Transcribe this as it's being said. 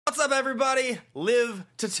What's up, everybody? Live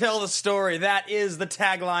to tell the story. That is the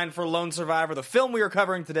tagline for Lone Survivor, the film we are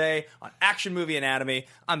covering today on Action Movie Anatomy.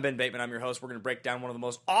 I'm Ben Bateman. I'm your host. We're going to break down one of the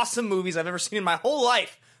most awesome movies I've ever seen in my whole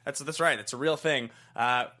life. That's right. It's a real thing.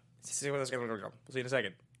 We'll see you in a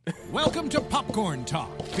second. Welcome to Popcorn Talk,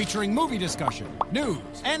 featuring movie discussion, news,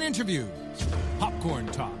 and interviews. Popcorn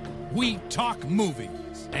Talk. We talk movies.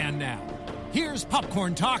 And now, here's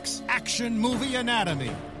Popcorn Talk's Action Movie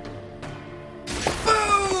Anatomy.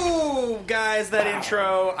 Boom! Guys, that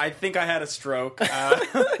intro, I think I had a stroke.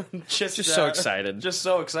 Just so excited. Just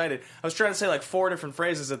so excited. I was trying to say like 4 different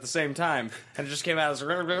phrases at the same time, and it just came out as...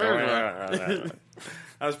 That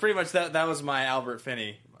was pretty much, that was my Albert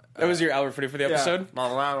Finney. That was your Albert Finney for the episode?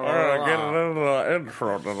 Welcome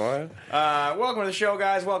to the show,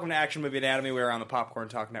 guys. Welcome to Action Movie Anatomy. We are on the Popcorn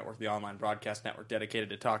Talk Network, the online broadcast network dedicated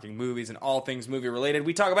to talking movies and all things movie-related.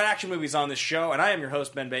 We talk about action movies on this show, and I am your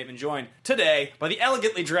host, Ben Bateman, joined today by the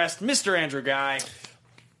elegantly dressed Mr. Andrew Guy.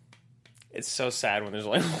 It's so sad when there's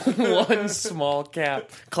only one small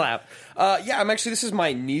clap. This is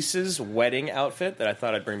my niece's wedding outfit that I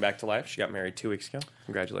thought I'd bring back to life. She got married 2 weeks ago.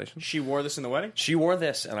 Congratulations. She wore this in the wedding? She wore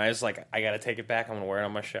this, and I was like, I gotta take it back. I'm gonna wear it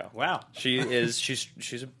on my show. Wow. She's not.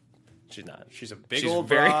 She's a big old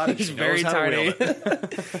broad. She's very tiny.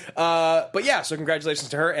 But yeah, so congratulations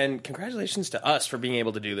to her, and congratulations to us for being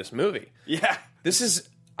able to do this movie. Yeah. This is,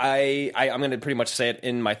 I'm going to pretty much say it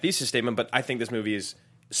in my thesis statement, but I think this movie is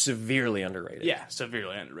severely underrated. Yeah,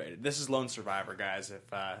 severely underrated. This is Lone Survivor, guys, if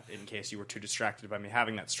in case you were too distracted by me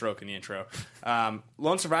having that stroke in the intro.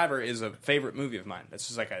 Lone Survivor is a favorite movie of mine. This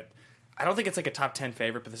is like I don't think it's like a top 10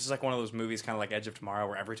 favorite, but this is like one of those movies kind of like Edge of Tomorrow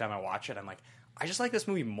where every time I watch it, I'm like, I just like this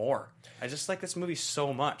movie more. I just like this movie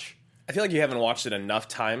so much. I feel like you haven't watched it enough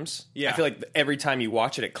times. Yeah. I feel like every time you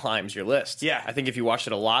watch it, it climbs your list. Yeah. I think if you watch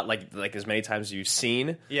it a lot, like as many times as you've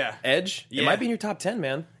seen Edge, it might be in your top 10,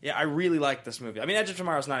 man. Yeah, I really like this movie. I mean, Edge of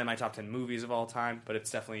Tomorrow is not in my top 10 movies of all time, but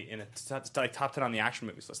it's definitely it's like top 10 on the action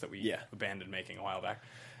movies list that we abandoned making a while back.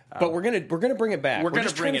 But we're gonna bring it back. We're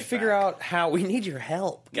just trying to figure out how. We need your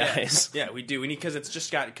help, guys. Yeah, we do. We need, because it's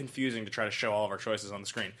just got confusing to try to show all of our choices on the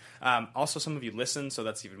screen. Also, some of you listen, so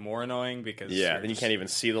that's even more annoying because then you can't even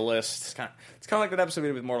see the list. It's kind of like that episode we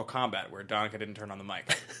did with Mortal Kombat where Donica didn't turn on the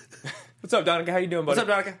mic. What's up, Donica? How you doing, buddy? What's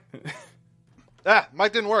up, Donica?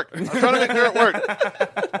 Mic didn't work. I'm trying to make sure it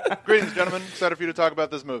worked. Greetings, gentlemen. Excited for you to talk about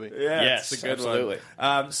this movie. Yeah, yes, it's a good absolutely.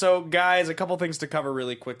 One. So, guys, a couple things to cover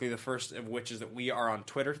really quickly. The first of which is that we are on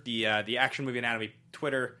Twitter. The Action Movie Anatomy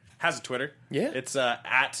Twitter has a Twitter. Yeah. It's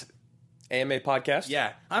at AMA Podcast.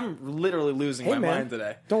 Yeah, I'm literally losing my mind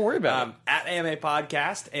today. Don't worry about it. At AMA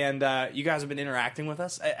Podcast, and you guys have been interacting with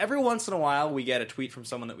us. Every once in a while, we get a tweet from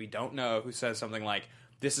someone that we don't know who says something like,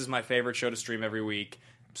 "This is my favorite show to stream every week.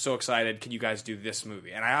 So excited, can you guys do this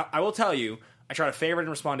movie?" And I will tell you, I try to favorite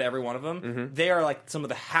and respond to every one of them. Mm-hmm. They are like some of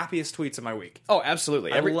the happiest tweets of my week. Oh,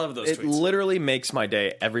 absolutely. I love those tweets. It literally makes my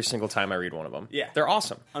day every single time I read one of them. Yeah. They're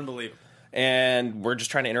awesome. Unbelievable. And we're just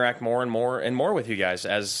trying to interact more and more with you guys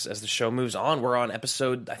as the show moves on. We're on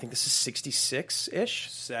episode, I think this is 66-ish?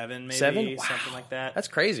 7, maybe. 7? Wow. Something like that. That's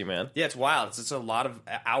crazy, man. Yeah, it's wild. It's a lot of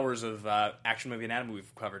hours of Action Movie Anatomy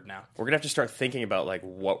we've covered now. We're going to have to start thinking about like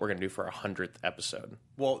what we're going to do for our 100th episode.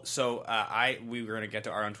 Well, so we were going to get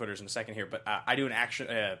to our own Twitters in a second here, but I do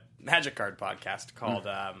an Magic Card podcast called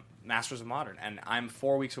Masters of Modern, and I'm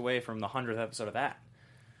 4 weeks away from the 100th episode of that.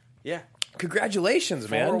 Yeah. Congratulations,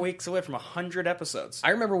 man. 4 weeks away from 100 episodes.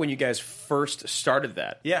 I remember when you guys first started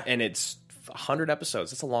that. Yeah. And it's 100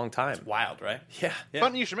 episodes. That's a long time. It's wild, right? Yeah.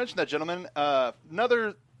 Funny you should mention that, gentlemen.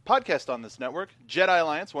 Another podcast on this network, Jedi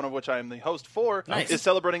Alliance, one of which I am the host for, is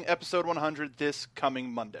celebrating episode 100 this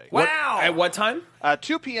coming Monday. Wow! At what time?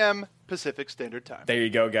 2 p.m. Pacific Standard Time. There you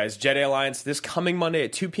go, guys. Jedi Alliance this coming Monday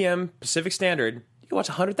at 2 p.m. Pacific Standard. You watch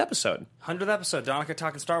 100th episode. 100th episode. Donica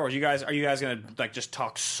talking Star Wars. Are you guys going to like just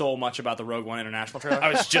talk so much about the Rogue One International trailer?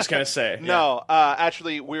 I was just going to say. No,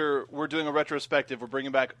 actually, we're doing a retrospective. We're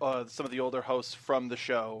bringing back some of the older hosts from the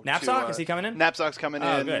show. Knapsack, is he coming in? Knapsack's coming in.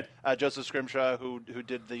 Oh, good. Joseph Scrimshaw, who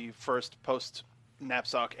did the first post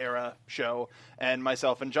Knapsack era show, and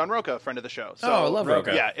myself and John Roca, friend of the show. So, I love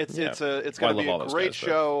Roca. Yeah, it's going to be a great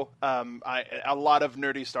show. A lot of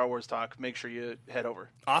nerdy Star Wars talk. Make sure you head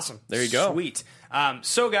over. Awesome. There you go. Sweet.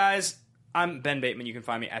 So, guys, I'm Ben Bateman. You can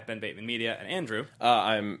find me at Ben Bateman Media. And Andrew.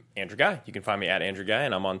 I'm Andrew Guy. You can find me at Andrew Guy,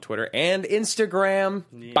 and I'm on Twitter and Instagram.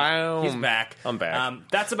 Yeah, Boom. he's back. I'm back.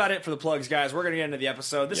 That's about it for the plugs, guys. We're going to get into the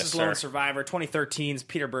episode. This is Lone Survivor, 2013's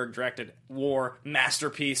Peter Berg directed war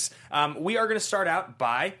masterpiece. We are going to start out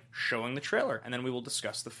by showing the trailer, and then we will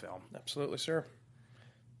discuss the film. Absolutely, sir.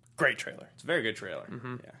 Great trailer. It's a very good trailer.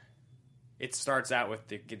 Mm-hmm. Yeah. It starts out with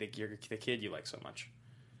the kid you like so much.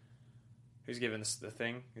 Who's giving the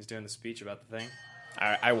thing? Who's doing the speech about the thing?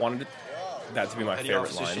 I wanted that to be my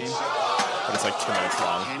favorite line, but it's like 2 minutes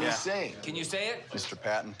long. Can you say it? Can you say it? Mr.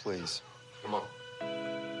 Patton, please. Come on.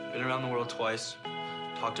 Been around the world twice.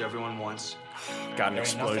 Talked to everyone once. Got an There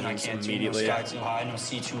ain't nothing I explosion can't do. immediately. No sky too high, no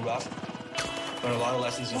sea too rough. Learned a lot of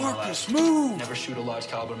lessons in my life. move! Never shoot a large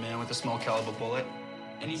caliber man with a small caliber bullet.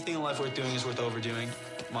 Anything in life worth doing is worth overdoing.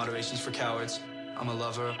 Moderation's for cowards. I'm a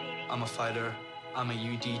lover. I'm a fighter. I'm a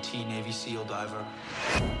UDT Navy SEAL diver.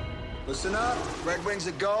 Listen up. Red Wings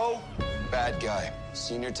a go. Bad guy.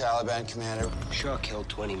 Senior Taliban commander. Shaw killed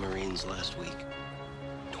 20 Marines last week.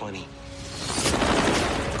 20.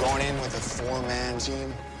 Going in with a 4-man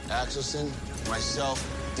team. Axelson, myself,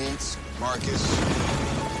 Dietz, Marcus.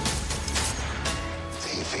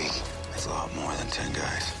 Davey. That's a lot more than 10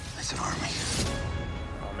 guys. That's an army.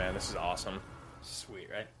 Oh man, this is awesome. Sweet,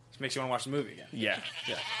 right? Just makes you want to watch the movie again. Yeah.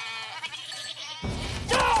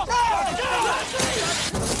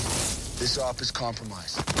 This op is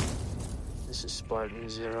compromised. This is Spartan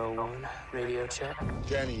 01, radio check.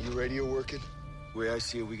 Danny, you radio working? The way I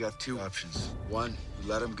see it, we got 2 options. 1, we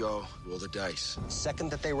let him go, roll the dice.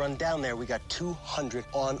 Second that they run down there, we got 200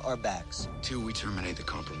 on our backs. 2, we terminate the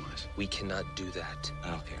compromise. We cannot do that. I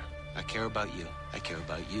don't care. I care about you. I care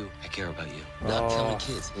about you. I care about you. Not killing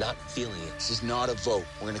kids. Not feeling it. This is not a vote.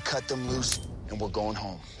 We're gonna cut them loose, and we're going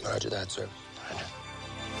home. Roger that, sir. Roger.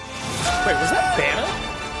 Wait, was that Banner?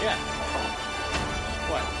 Yeah.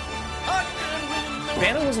 What?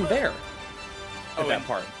 Banner wasn't there at that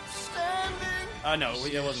part. No,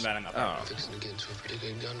 it wasn't bad enough. Oh. Fixing to get into a pretty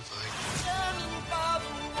good gunfight.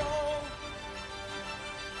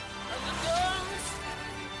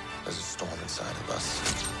 There's a storm inside of us.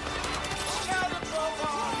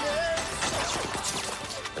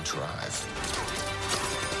 A drive.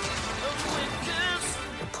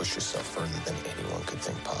 You push yourself further than anyone could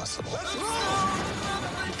think possible.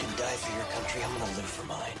 You can die for your country. I'm gonna live for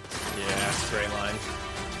mine. Yeah, great line.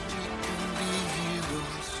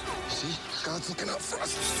 See? God's looking out for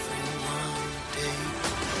us.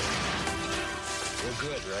 We're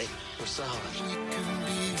good, right? We're solid.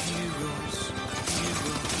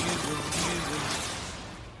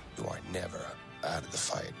 You are never out of the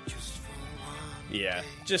fight. Yeah,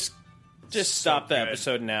 just stop the good.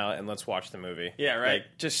 episode now and let's watch the movie. Yeah, right.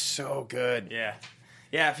 Like, just so good. Yeah.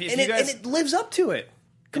 Yeah, if you And guys... it lives up to it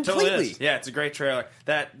It totally completely. is. Yeah, it's a great trailer.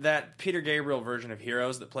 That Peter Gabriel version of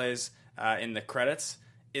Heroes that plays in the credits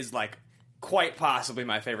is like quite possibly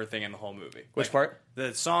my favorite thing in the whole movie. Which Like, part?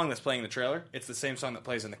 The song that's playing in the trailer. It's the same song that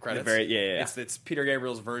plays in the credits. Yeah. It's Peter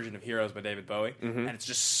Gabriel's version of Heroes by David Bowie, and it's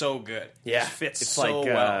just so good. Yeah, it just fits it's so like,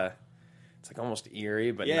 well. It's like almost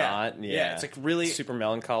eerie, but Yeah. not. Yeah. Yeah, it's like really- super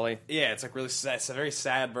melancholy. Yeah, it's like really sad. It's a very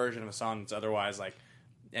sad version of a song that's otherwise like.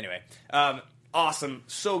 Anyway, awesome,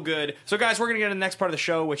 so good. So, guys, we're gonna get to the next part of the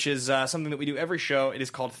show, which is something that we do every show. It is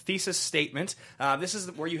called Thesis Statement. This is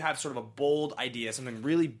where you have sort of a bold idea, something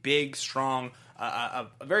really big, strong. A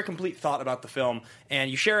very complete thought about the film, and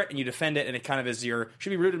you share it and you defend it, and it kind of is should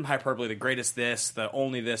be rooted in hyperbole, the greatest this, the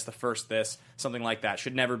only this, the first this, something like that.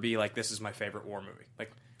 Should never be like, this is my favorite war movie.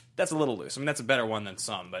 Like, that's a little loose. I mean, that's a better one than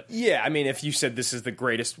some, but Yeah, I mean, if you said this is the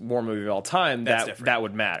greatest war movie of all time, That's different. that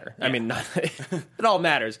would matter. I Yeah. mean, not, it all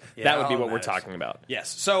matters. Yeah, that would be all what we're matters. talking about. yes.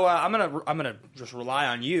 So I'm gonna just rely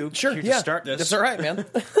on you. here to start this. That's all right, man.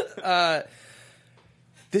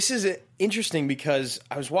 This is interesting because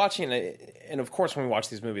I was watching it, and of course, when we watch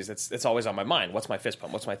these movies, it's always on my mind. What's my fist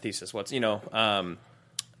pump? What's my thesis? What's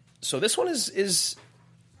So this one is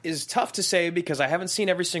tough to say because I haven't seen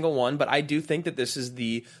every single one, but I do think that this is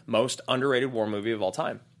the most underrated war movie of all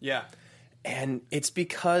time. Yeah. And it's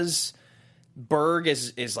because Berg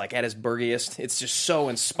is like at his Bergiest. It's just so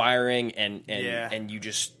inspiring, and you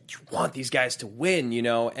want these guys to win,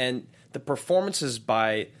 and the performances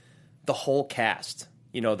by the whole cast.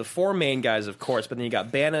 The 4 main guys, of course, but then you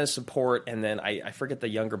got Bana as support, and then I forget the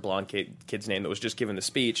younger blonde kid's name that was just giving the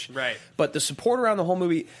speech. Right. But the support around the whole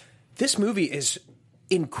movie, this movie is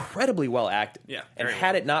incredibly well acted. Yeah, And very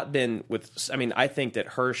had well. it not been I think that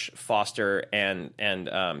Hirsch, Foster, and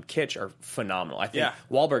Kitsch are phenomenal. I think Yeah.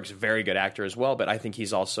 Wahlberg's a very good actor as well, but I think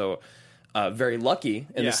he's also very lucky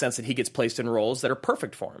in Yeah. the sense that he gets placed in roles that are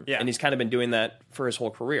perfect for him. Yeah. And he's kind of been doing that for his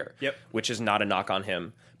whole career. Yep. Which is not a knock on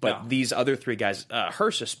him. But No. these other 3 guys,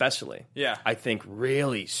 Hirsch especially, Yeah. I think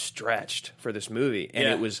really stretched for this movie. And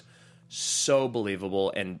Yeah. it was so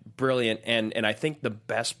believable and brilliant. And I think the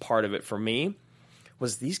best part of it for me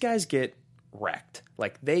was these guys get wrecked.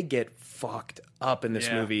 Like, they get fucked up in this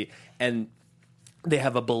Yeah. movie. And they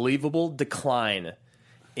have a believable decline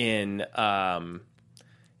in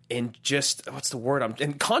in just what's the word?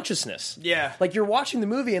 In consciousness. Yeah. Like you're watching the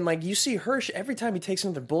movie and like you see Hirsch every time he takes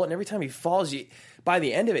another bullet and every time he falls, by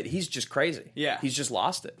the end of it, he's just crazy. Yeah. He's just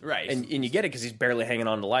lost it. Right. And you get it because he's barely hanging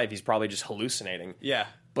on to life. He's probably just hallucinating. Yeah.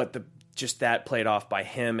 But just that played off by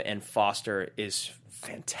him and Foster is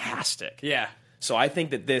fantastic. Yeah. So I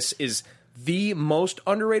think that this is the most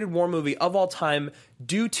underrated war movie of all time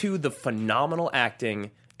due to the phenomenal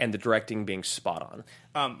acting and the directing being spot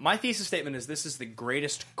on. My thesis statement is this is the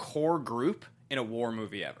greatest core group in a war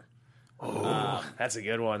movie ever. Oh, that's a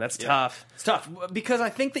good one. That's tough. It's tough because I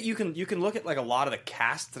think that you can look at like a lot of the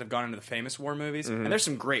casts that have gone into the famous war movies, and there's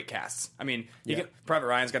some great casts. I mean, Private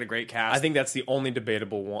Ryan's got a great cast. I think that's the only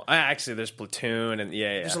debatable one. Actually, there's Platoon, and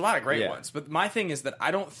there's a lot of great ones. But my thing is that I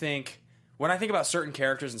don't think when I think about certain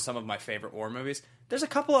characters in some of my favorite war movies, there's a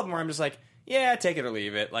couple of them where I'm just like, yeah, take it or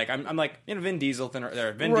leave it. Like I'm like, Vin Diesel,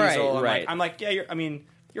 Diesel. I'm like, yeah,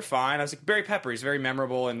 you're fine. I was like, Barry Pepper, he's very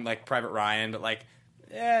memorable in like Private Ryan, but like,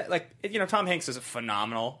 yeah, like Tom Hanks is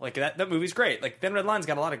phenomenal. Like that movie's great. Like Thin Red Line's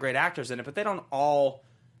got a lot of great actors in it, but they don't all.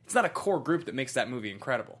 It's not a core group that makes that movie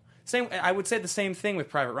incredible. I would say the same thing with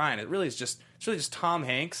Private Ryan. It's really just Tom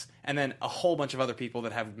Hanks and then a whole bunch of other people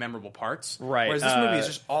that have memorable parts. Right. Whereas this movie is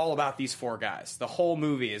just all about these four guys. The whole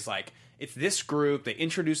movie is like it's this group. They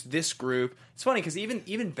introduce this group. It's funny because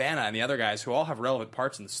even Bana and the other guys who all have relevant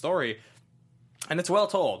parts in the story, and it's well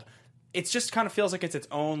told. It just kind of feels like it's its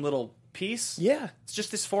own little piece. Yeah. It's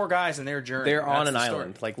just these four guys and their journey. They're on an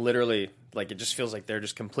island, like literally. Like it just feels like they're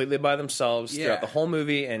just completely by themselves throughout the whole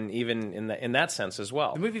movie, and even in that sense as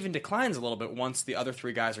well. The movie even declines a little bit once the other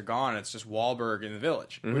three guys are gone. And it's just Wahlberg in the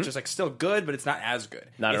village, which is like still good, but it's not as good.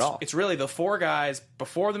 Not at all. It's really the four guys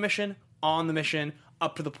before the mission, on the mission,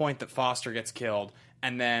 up to the point that Foster gets killed,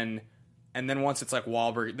 and then once it's like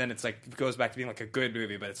Wahlberg, then it's like it goes back to being like a good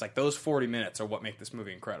movie. But it's like those 40 minutes are what make this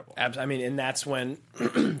movie incredible. I mean, and that's when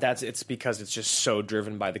it's because it's just so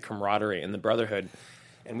driven by the camaraderie and the brotherhood.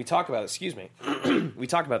 And we talk about, we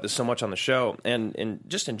talk about this so much on the show and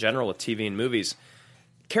just in general with TV and movies,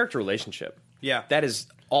 character relationship. Yeah. That is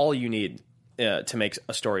all you need to make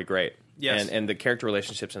a story great. Yes. And the character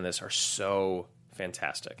relationships in this are so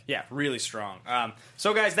fantastic. Yeah, really strong.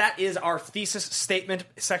 So, guys, that is our thesis statement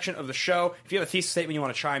section of the show. If you have a thesis statement you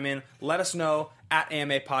want to chime in, let us know at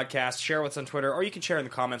AMA Podcast. Share what's on Twitter, or you can share in the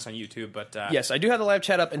comments on YouTube. But yes, I do have the live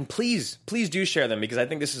chat up, and please do share them because I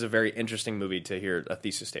think this is a very interesting movie to hear a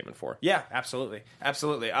thesis statement for. Yeah, absolutely.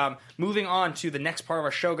 Moving on to the next part of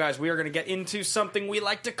our show, guys, we are going to get into something we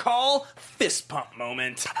like to call fist pump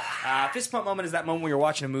moment. Fist pump moment is that moment when you're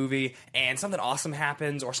watching a movie and something awesome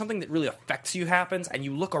happens or something that really affects you happens, and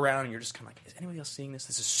you look around and you're just kind of like, is anybody else seeing this?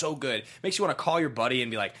 This is so good. Makes you want to call your buddy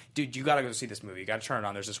and be like, dude, you got to go see this movie. You got to turn it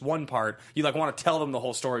on. There's this one part you like want to tell them the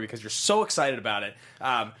whole story because you're so excited about it.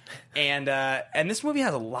 And this movie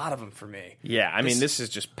has a lot of them for me. Yeah, I mean, this is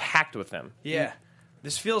just packed with them. Yeah.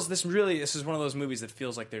 This is one of those movies that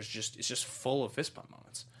feels like it's just full of fist pump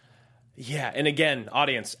moments. Yeah, and again,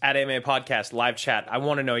 audience at AMA Podcast live chat. I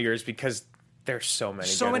want to know yours because there's so many.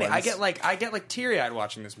 So many. Ones. I get like teary eyed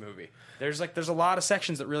watching this movie. There's a lot of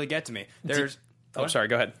sections that really get to me. Sorry,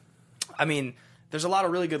 go ahead. I mean, there's a lot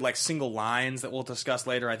of really good like single lines that we'll discuss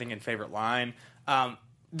later. I think in favorite line.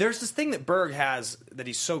 There's this thing that Berg has that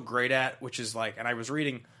he's so great at, which is like, and I was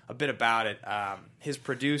reading a bit about it. His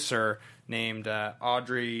producer named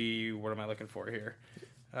Audrey. What am I looking for here?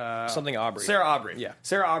 Something Aubrey. Sarah Aubrey. Yeah.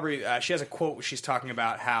 Sarah Aubrey. She has a quote where she's talking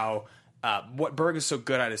about how what Berg is so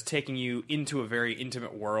good at is taking you into a very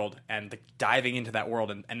intimate world and diving into that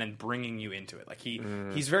world and then bringing you into it. Like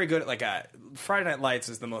he's very good at like Friday Night Lights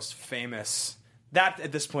is the most famous. That,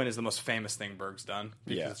 at this point, is the most famous thing Berg's done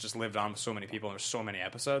because it's just lived on with so many people and there's so many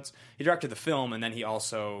episodes. He directed the film, and then he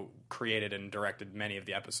also created and directed many of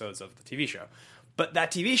the episodes of the TV show. But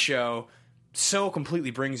that TV show so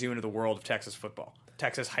completely brings you into the world of Texas football,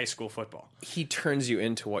 Texas high school football. He turns you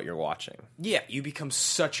into what you're watching. Yeah, you become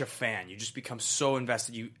such a fan. You just become so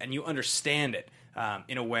invested, and you understand it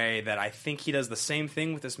in a way that I think he does the same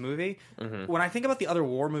thing with this movie. Mm-hmm. When I think about the other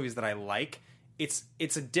war movies that I like,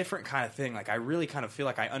 it's a different kind of thing. Like I really kind of feel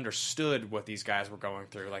like I understood what these guys were going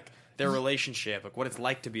through, like their relationship, like what it's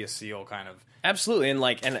like to be a SEAL, kind of. Absolutely, and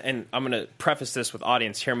like, and I'm going to preface this with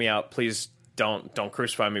audience. Hear me out, please. Don't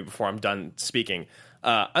crucify me before I'm done speaking.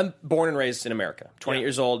 I'm born and raised in America. 20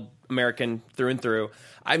 years old, American through and through.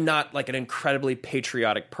 I'm not like an incredibly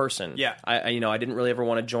patriotic person. Yeah. I didn't really ever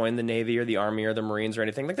want to join the Navy or the Army or the Marines or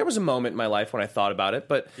anything. Like there was a moment in my life when I thought about it,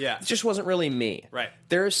 but it just wasn't really me. Right.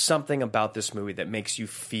 There is something about this movie that makes you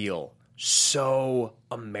feel so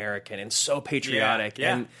American and so patriotic.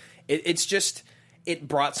 Yeah. And it's just... it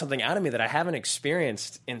brought something out of me that I haven't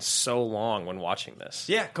experienced in so long when watching this.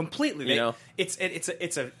 Yeah, completely. You know? It's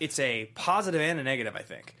a positive and a negative, I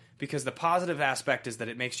think. Because the positive aspect is that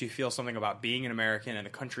it makes you feel something about being an American and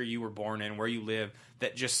the country you were born in, where you live,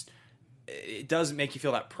 that just it does make you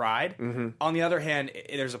feel that pride. Mm-hmm. On the other hand,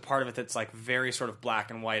 there's a part of it that's like very sort of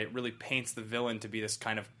black and white. It really paints the villain to be this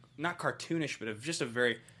kind of not cartoonish, but of just a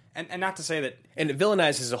very and not to say that, and it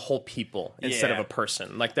villainizes a whole people instead of Yeah. a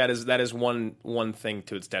person. Like that is one thing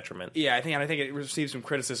to its detriment. yeah, I think it received some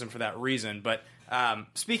criticism for that reason. But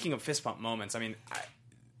speaking of fist pump moments, I mean,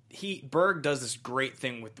 Berg does this great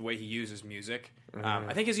thing with the way he uses music.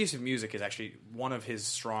 I think his use of music is actually one of his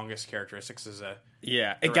strongest characteristics as a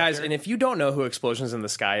Yeah, director. guys, and if you don't know who Explosions in the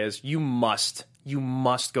Sky is, you must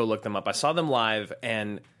go look them up. I saw them live,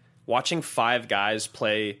 and watching 5 guys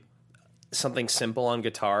play something simple on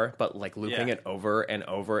guitar, but like looping Yeah. it over and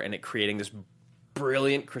over, and it creating this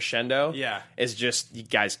brilliant crescendo. Yeah. is just, you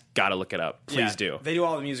guys got to look it up. Please Yeah, do. They do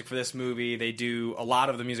all the music for this movie. They do a lot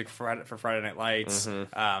of the music for Friday Night Lights.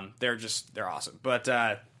 They're awesome. But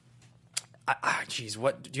geez,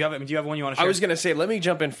 what do you have? Do you have one you want to share? I was gonna say, let me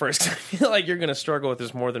jump in first. I feel like you're gonna struggle with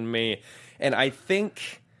this more than me, and I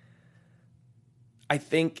think I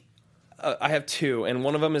have 2, and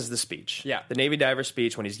one of them is the speech. Yeah. The Navy diver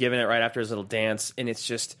speech when he's giving it right after his little dance, and it's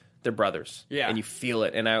just they're brothers. Yeah. and you feel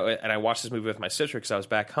it. And I watched this movie with my sister because I was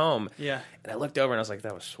back home. Yeah. and I looked over and I was like,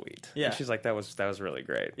 that was sweet. Yeah. and she's like, that was really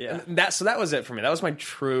great. Yeah. and that was it for me. That was my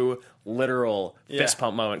true, literal Yeah. fist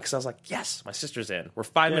pump moment because I was like, yes, my sister's in. We're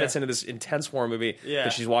 5 minutes into this intense war movie Yeah.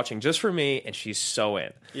 that she's watching just for me, and she's so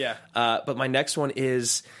in. Yeah. But my next one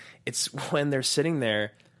is, it's when they're sitting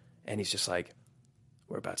there, and he's just like,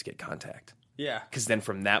 we're about to get contact. Yeah. Because then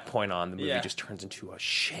from that point on, the movie Yeah. just turns into a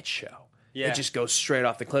shit show. Yeah. It just goes straight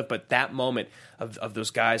off the cliff. But that moment of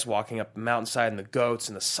those guys walking up the mountainside and the goats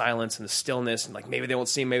and the silence and the stillness and like maybe they won't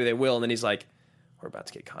see him, maybe they will. And then he's like, we're about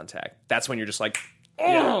to get contact. That's when you're just like,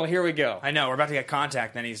 oh, here we go. I know, we're about to get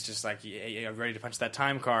contact. Then he's just like, yeah, ready to punch that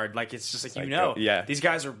time card. Like, it's just like, yeah. these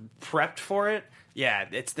guys are prepped for it. Yeah,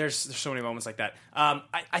 there's so many moments like that.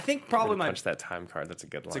 I think probably Punch that time card. That's a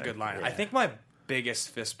good line. It's a good line. Yeah. I think my biggest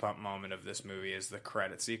fist pump moment of this movie is the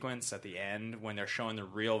credit sequence at the end when they're showing the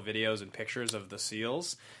real videos and pictures of the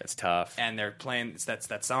SEALs. It's tough. And they're playing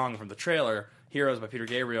that song from the trailer, Heroes by Peter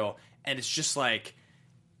Gabriel, and it's just like,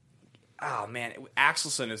 oh man,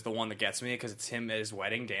 Axelson is the one that gets me because it's him at his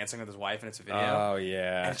wedding dancing with his wife and it's a video. Oh,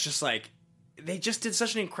 yeah. And it's just like, they just did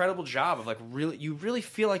such an incredible job of like you really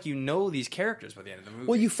feel like you know these characters by the end of the movie.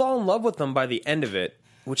 Well, you fall in love with them by the end of it,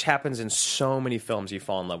 which happens in so many films. You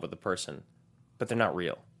fall in love with a person, but they're not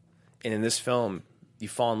real. And in this film, you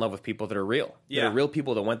fall in love with people that are real. Yeah. That are real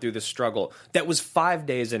people that went through this struggle. That was 5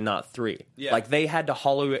 days and not 3. Yeah. Like they had to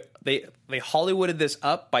Hollywood. They Hollywooded this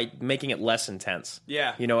up by making it less intense.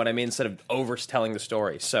 Yeah. You know what I mean? Instead of overtelling the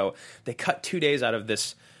story. So they cut 2 days out of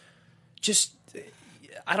this. Just,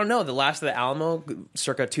 I don't know, the last of the Alamo,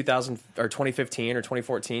 circa 2000 or 2015 or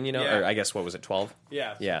 2014. You know, Yeah. or I guess what was it, 12?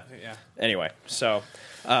 Yeah. Yeah. Yeah. Anyway, so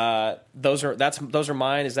those are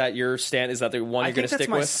mine. Is that your stand? Is that the one I you're going think to that's stick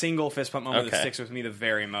my with? single fist pump moment that Okay. sticks with me the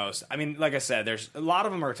very most. I mean, like I said, there's a lot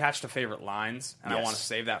of them are attached to favorite lines, and I Yes. want to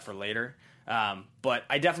save that for later. But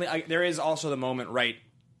I definitely there is also the moment right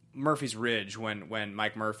Murphy's Ridge when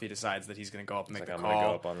Mike Murphy decides that he's going to go up and make like, the I'm call, gonna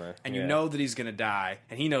go up on the- and yeah. you know that he's going to die,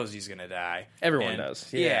 and he knows he's going to die. Everyone And-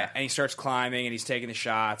 does. Yeah. Yeah. And he starts climbing, and he's taking the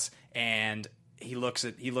shots, and he looks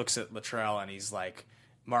at Luttrell, and he's like,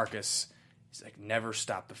 Marcus. He's like, never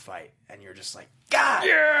stop the fight, and you're just like, God,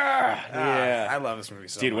 Yeah. I love this movie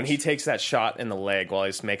so Dude, much. when he takes that shot in the leg while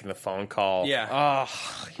he's making the phone call. Yeah.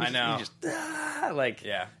 Oh, I know. He just, like,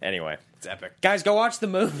 Yeah. Anyway. It's epic. Guys, go watch the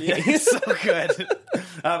movie. Yeah, it's so good.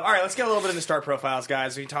 All right, let's get a little bit into star profiles,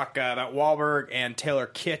 guys. We talk about Wahlberg and Taylor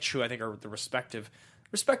Kitsch, who I think are the respective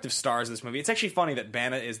stars of this movie. It's actually funny that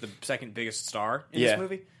Bana is the second biggest star in Yeah. this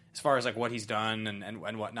movie, as far as like what he's done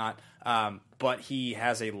and whatnot. But he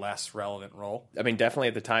has a less relevant role. I mean, definitely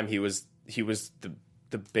at the time he was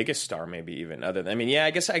the biggest star, maybe even other than. I mean, yeah,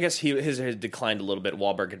 I guess his had declined a little bit.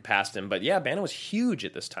 Wahlberg had passed him, but yeah, Bana was huge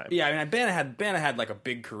at this time. Yeah, I mean, Bana had like a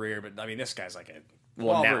big career, but I mean, this guy's like a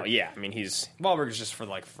Well, now, Wahlberg- yeah. I mean, he's Wahlberg is just for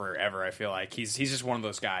like forever. I feel like he's just one of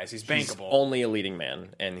those guys. He's bankable. only a leading man,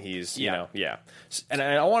 and he's Yeah. yeah. And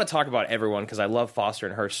I want to talk about everyone because I love Foster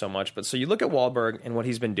and Hearst so much. But so you look at Wahlberg and what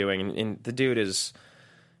he's been doing, and the dude is.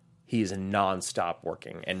 He's a nonstop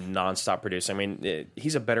working and nonstop producing. I mean,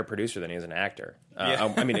 he's a better producer than he is an actor.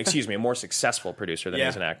 Yeah. I mean, excuse me, a more successful producer than he Yeah.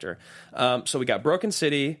 is an actor. So we got Broken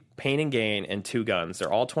City, Pain and Gain, and Two Guns. They're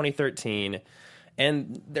all 2013,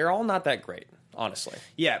 and they're all not that great. honestly.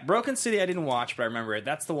 Yeah, Broken City I didn't watch, but I remember it.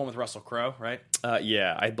 That's the one with Russell Crowe, right?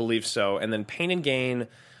 Yeah, I believe so. And then Pain and Gain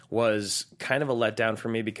was kind of a letdown for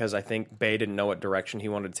me because I think Bay didn't know what direction he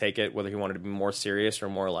wanted to take it, whether he wanted to be more serious or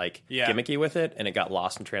more like gimmicky with it, and it got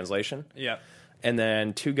lost in translation. Yeah. And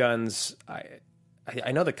then Two Guns,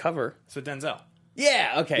 I know the cover. So Denzel.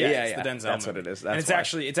 Yeah. Okay. Yeah. It's the Denzel. That's movie. what it is. And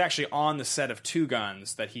it's actually on the set of Two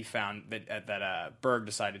Guns that he found that Berg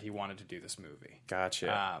decided he wanted to do this movie.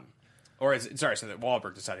 Gotcha. So that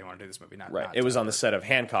Wahlberg decided he wanted to do this movie. Not It was on the set of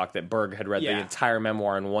Hancock that Berg had read the entire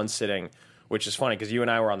memoir in one sitting. Which is funny because you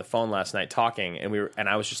and I were on the phone last night talking, and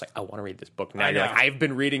I was just like, I want to read this book now. You're like, I've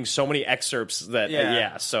been reading so many excerpts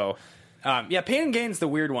that so. Pain and Gain's the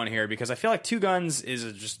weird one here because I feel like Two Guns is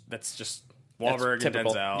just Wahlberg and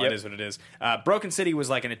Denzel. It is what it is. Broken City was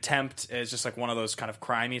like an attempt. It's just like one of those kind of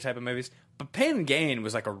crimey type of movies. But Pain and Gain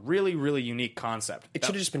was like a really, really unique concept. It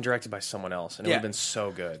should have just been directed by someone else, and it would have been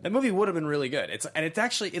so good. That movie would have been really good. It's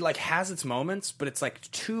actually it like has its moments, but it's like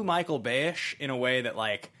too Michael Bay-ish in a way that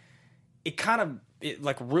like it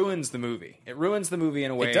ruins the movie. It ruins the movie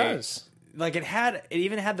in a way. It does. Like it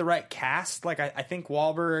even had the right cast. Like I think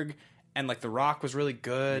Wahlberg and like The Rock was really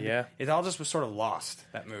good. Yeah. It all just was sort of lost,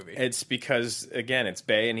 that movie. It's because, again, it's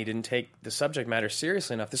Bay, and he didn't take the subject matter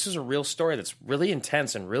seriously enough. This is a real story that's really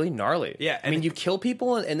intense and really gnarly. Yeah. I mean, you kill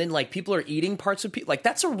people, and then, like, people are eating parts of people. Like,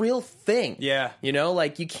 that's a real thing. Yeah. You know?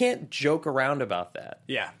 Like, you can't joke around about that.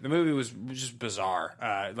 Yeah. The movie was just bizarre.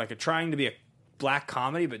 Like, trying to be a black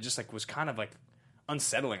comedy, but just, like, was kind of, like,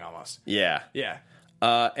 unsettling almost. Yeah. Yeah.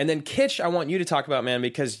 And then Kitsch, I want you to talk about, man,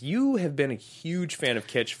 because you have been a huge fan of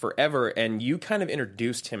Kitsch forever, and you kind of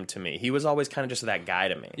introduced him to me. He was always kind of just that guy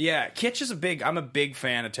to me. Yeah, Kitsch is I'm a big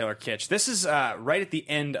fan of Taylor Kitsch. This is right at the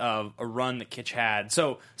end of a run that Kitsch had.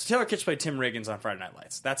 So Taylor Kitsch played Tim Riggins on Friday Night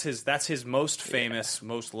Lights. That's his most famous,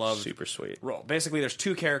 most loved, super sweet role. Basically, there's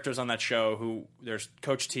two characters on that show. There's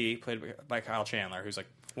Coach T, played by Kyle Chandler, who's like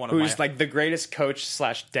who's like the greatest coach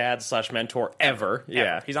 / dad / mentor ever.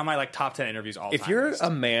 Yeah, he's on my like top 10 interviews all time. If you're a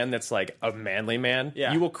man that's like a manly man,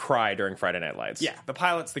 you will cry during Friday Night Lights. Yeah, the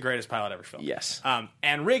pilot's the greatest pilot ever filmed. Yes.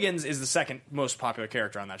 And Riggins is the second most popular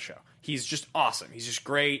character on that show. He's just awesome. He's just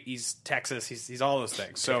great. He's Texas. He's all those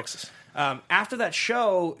things. So after that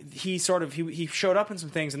show, he showed up in some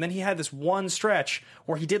things, and then he had this one stretch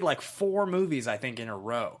where he did like 4 movies, I think, in a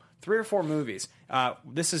row. 3 or 4 movies.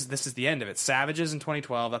 This is the end of it. Savages in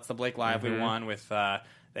 2012. That's the Blake Lively one with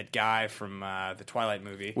that guy from the Twilight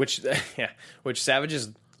movie. Which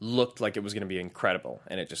Savages looked like it was going to be incredible,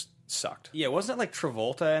 and it just sucked. Yeah, wasn't it like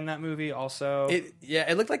Travolta in that movie also?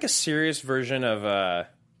 It looked like a serious version of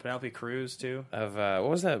Penelope Cruz too. Of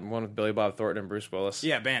what was that one with Billy Bob Thornton and Bruce Willis?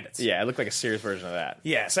 Yeah, Bandits. Yeah, it looked like a serious version of that.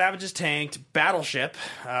 Yeah, Savages tanked. Battleship,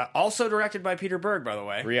 also directed by Peter Berg, by the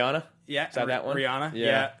way. Rihanna. Yeah, is that one? Rihanna.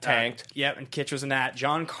 Yeah, tanked. Yep, and Kitsch was in that.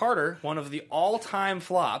 John Carter, one of the all-time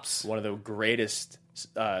flops. One of the greatest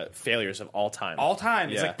failures of all time. All time.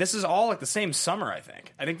 It's like this is all like the same summer. I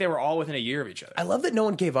think they were all within a year of each other. I love that no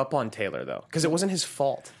one gave up on Taylor though, because it wasn't his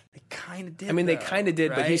fault. They kind of did. I mean, they kind of did,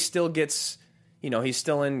 right? but he still gets. He's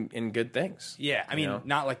still in good things. Yeah, I mean,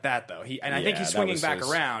 not like that though. I think he's swinging back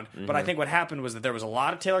around. But I think what happened was that there was a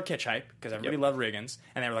lot of Taylor Kitsch hype because everybody loved Riggins,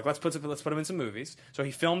 and they were like, let's put him in some movies. So he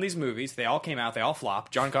filmed these movies. They all came out. They all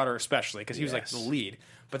flopped. John Carter especially because he was like the lead.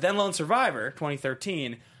 But then Lone Survivor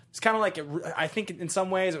 2013. It's kind of like I think in some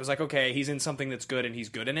ways it was like, okay, he's in something that's good and he's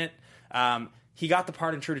good in it. He got the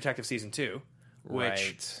part in True Detective season 2,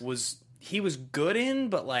 which he was good in,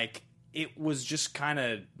 but like. It was just kind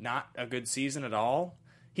of not a good season at all.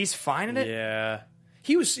 He's fine in it. Yeah.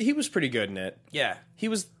 He was pretty good in it. Yeah. He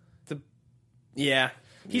was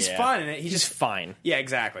He's fine in it. He's fine. Yeah,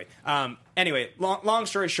 exactly. Anyway, long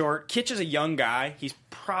story short, Kitsch is a young guy. He's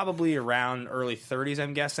probably around early 30s,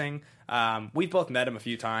 I'm guessing. We've both met him a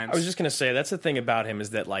few times. I was just going to say, that's the thing about him is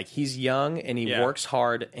that like he's young and he works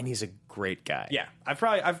hard and he's a great guy. Yeah. I've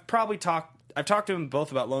talked to him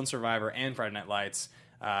both about Lone Survivor and Friday Night Lights.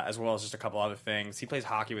 As well as just a couple other things. He plays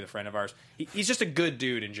hockey with a friend of ours. He's just a good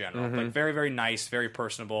dude in general. Like very, very nice, very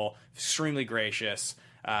personable, extremely gracious.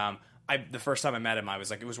 The first time I met him, I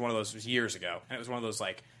was like, it was one of those, it was years ago, and it was one of those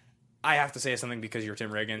like, I have to say something because you're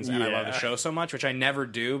Tim Riggins, and I love the show so much, which I never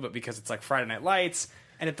do, but because it's like Friday Night Lights,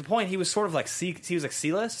 and at the point he was sort of like he was like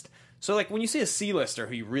C-list. So like when you see a C-lister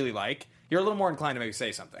who you really like, you're a little more inclined to maybe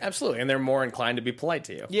say something. Absolutely, and they're more inclined to be polite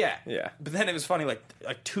to you. Yeah. Yeah. But then it was funny, like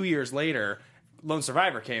 2 years later, Lone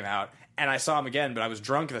Survivor came out, and I saw him again, but I was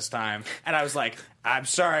drunk this time, and I was like, I'm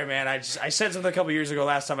sorry, man, I said something a couple years ago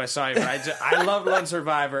last time I saw you, but I love Lone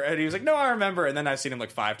Survivor, and he was like, no, I remember, and then I've seen him like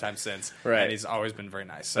 5 times since, right. And he's always been very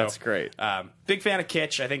nice. So, that's great. Big fan of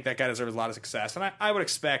Kitsch. I think that guy deserves a lot of success, and I would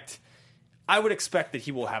expect, I would expect that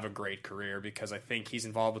he will have a great career because I think he's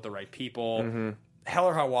involved with the right people. Hell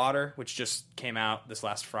or High Water, which just came out this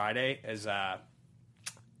last Friday, is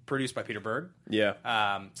produced by Peter Berg.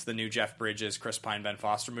 Yeah. It's the new Jeff Bridges, Chris Pine, Ben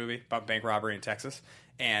Foster movie about bank robbery in Texas.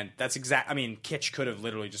 And that's I mean, Kitsch could have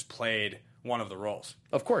literally just played one of the roles.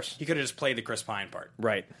 Of course. He could have just played the Chris Pine part.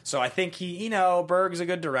 Right. So I think Berg's a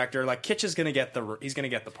good director. Like, Kitsch is going to get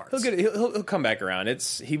the parts. He'll come back around.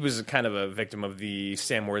 He was kind of a victim of the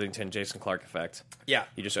Sam Worthington, Jason Clarke effect. Yeah.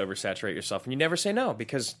 You just oversaturate yourself, and you never say no,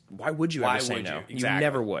 because why would you ever say no? Exactly. You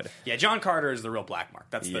never would. Yeah, John Carter is the real black mark.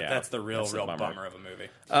 That's the real bummer. bummer of a movie.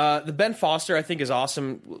 The Ben Foster, I think, is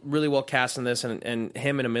awesome. Really well cast in this, and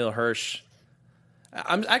him and Emile Hirsch.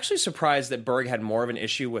 I'm actually surprised that Berg had more of an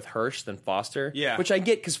issue with Hirsch than Foster. Yeah. Which I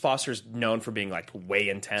get because Foster's known for being like way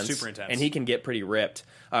intense. Super intense. And he can get pretty ripped.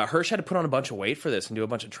 Hirsch had to put on a bunch of weight for this and do a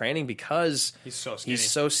bunch of training because he's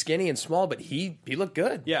so skinny and small, but he looked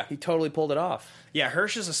good. Yeah. He totally pulled it off. Yeah,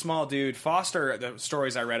 Hirsch is a small dude. Foster, the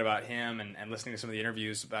stories I read about him and listening to some of the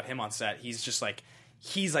interviews about him on set, he's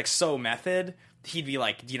like so method. He'd be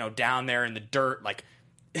like, down there in the dirt, like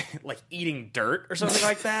eating dirt or something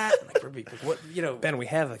like that. Like, what, Ben, we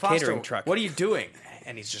have a Foster, catering truck. What are you doing?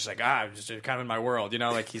 And he's just like, I'm just kind of in my world,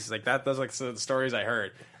 like he's like that. Those like the stories I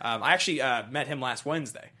heard. I actually met him last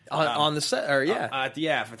Wednesday on the set, or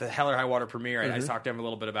for the Hell or High Water premiere. I talked to him a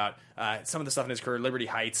little bit about some of the stuff in his career. Liberty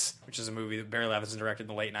Heights, which is a movie that Barry Levinson directed in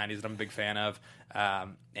the late '90s that I'm a big fan of,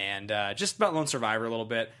 and just about Lone Survivor a little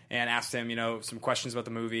bit, and asked him, some questions about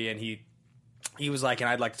the movie, and he was like, and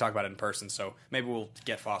I'd like to talk about it in person, so maybe we'll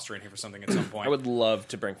get Foster in here for something at some point. I would love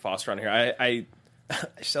to bring Foster on here. I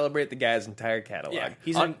celebrate the guy's entire catalog. Yeah,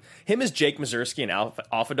 he's him as Jake Mazursky in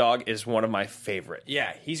Alpha Dog is one of my favorite.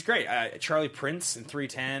 Yeah, he's great. Charlie Prince in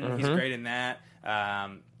 310, he's great in that.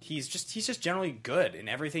 He's just generally good in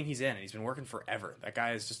everything he's in, and he's been working forever. That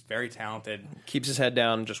guy is just very talented. Keeps his head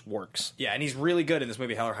down, just works. Yeah, and he's really good in this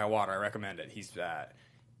movie, Hell or High Water. I recommend it.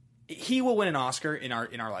 He will win an Oscar in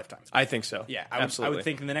our lifetime. I think so. Yeah, absolutely. I would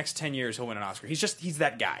think in the next 10 years he'll win an Oscar. He's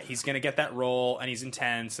that guy. He's going to get that role, and he's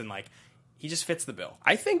intense, and he just fits the bill.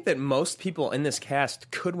 I think that most people in this cast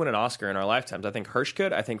could win an Oscar in our lifetimes. I think Hirsch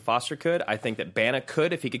could. I think Foster could. I think that Bana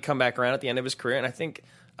could if he could come back around at the end of his career. And I think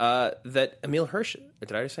that Emile Hirsch.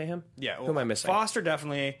 Did I just say him? Yeah. Who am I missing? Foster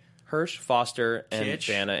definitely. Hirsch, Foster, and Kitsch.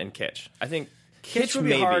 Bana and Kitsch. I think Kitsch would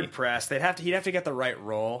be hard pressed. He'd have to get the right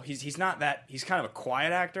role. He's not that. He's kind of a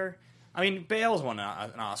quiet actor. I mean, Bale's won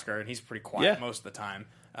an Oscar, and he's pretty quiet most of the time.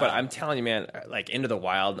 But I'm telling you, man, like Into the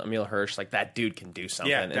Wild, Emile Hirsch, like that dude can do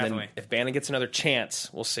something. Yeah, and definitely. then if Bana gets another chance,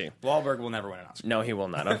 we'll see. Wahlberg will never win an Oscar. No, he will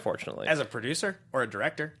not, unfortunately. As a producer or a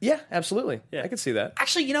director? Yeah, absolutely. Yeah. I could see that.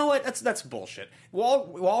 Actually, you know what? That's bullshit.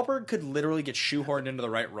 Wahlberg could literally get shoehorned into the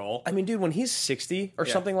right role. I mean, dude, when he's 60 or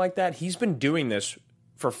something like that, he's been doing this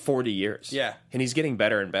for 40 years. Yeah. And he's getting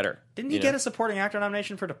better and better. Didn't he get a supporting actor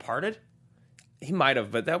nomination for Departed? He might have,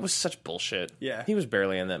 but that was such bullshit. Yeah. He was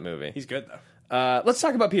barely in that movie. He's good, though. Let's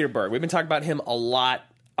talk about Peter Berg. We've been talking about him a lot.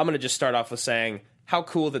 I'm going to just start off with saying how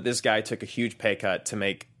cool that this guy took a huge pay cut to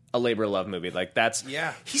make a labor of love movie. Like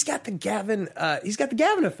he's got the Gavin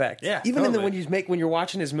effect. Yeah, even totally. when you're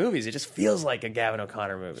watching his movies, it just feels like a Gavin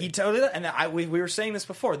O'Connor movie. He totally, and we were saying this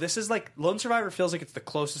before. This is like Lone Survivor feels like it's the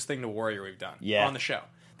closest thing to Warrior we've done on the show.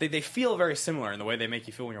 They feel very similar in the way they make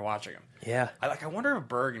you feel when you're watching them. Yeah. I wonder if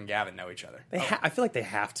Berg and Gavin know each other. I feel like they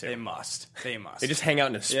have to. They must. They just hang out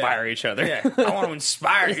and inspire each other. Yeah. I want to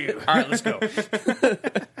inspire you. All right, let's go.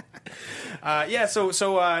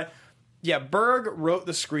 Berg wrote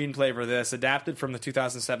the screenplay for this, adapted from the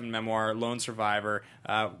 2007 memoir Lone Survivor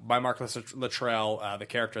by Mark Luttrell, the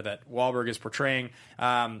character that Wahlberg is portraying.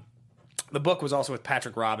 The book was also with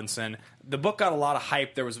Patrick Robinson. The book got a lot of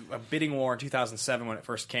hype. There was a bidding war in 2007 when it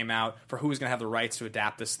first came out for who was going to have the rights to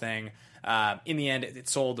adapt this thing. In the end,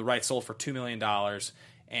 the rights sold for $2 million,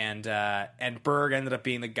 and Berg ended up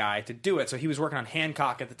being the guy to do it. So he was working on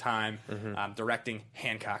Hancock at the time, directing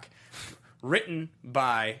Hancock, written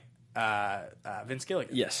by Vince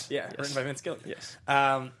Gilligan. Yes. Yeah, written by Vince Gilligan. Yes.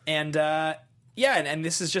 And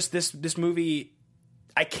this is just this movie.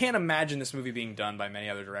 I can't imagine this movie being done by many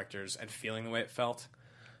other directors and feeling the way it felt.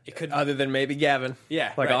 It could, other than maybe Gavin.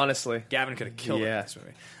 Yeah, right. Honestly, Gavin could have killed it in this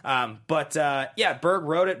movie. Berg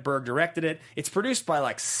wrote it. Berg directed it. It's produced by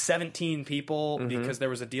like 17 people because there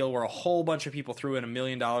was a deal where a whole bunch of people threw in $1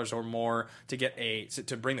 million or more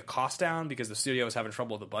to bring the cost down because the studio was having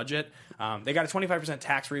trouble with the budget. They got a 25%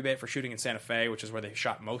 tax rebate for shooting in Santa Fe, which is where they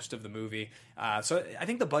shot most of the movie. So I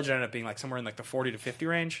think the budget ended up being like somewhere in like the 40 to 50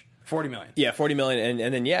 range. 40 million. Yeah, 40 million,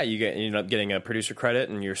 and then you end up getting a producer credit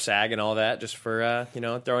and your SAG and all that just for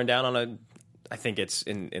throwing down on I think it's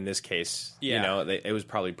in this case, Yeah. it was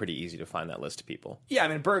probably pretty easy to find that list of people. Yeah, I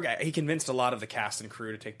mean, Berg, he convinced a lot of the cast and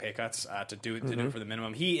crew to take pay cuts to do it for the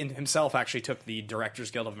minimum. He himself actually took the Directors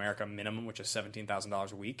Guild of America minimum, which is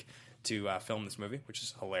 $17,000 a week, to film this movie, which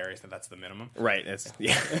is hilarious that that's the minimum. Right. It's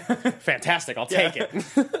fantastic. I'll take it.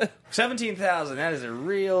 $17,000. That is a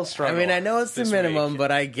real struggle. I mean, I know it's the this minimum, week.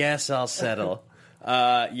 but I guess I'll settle.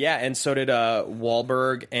 And so did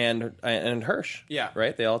Wahlberg and Hirsch. Yeah.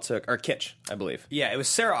 Right? They all took, or Kitsch, I believe. Yeah, it was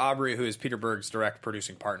Sarah Aubrey, who is Peter Berg's direct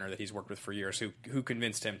producing partner that he's worked with for years, who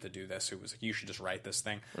convinced him to do this, who was like, you should just write this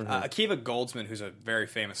thing. Akiva Goldsman, who's a very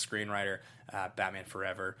famous screenwriter, Batman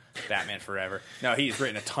Forever. No, he's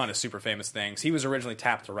written a ton of super famous things. He was originally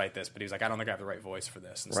tapped to write this, but he was like, I don't think I have the right voice for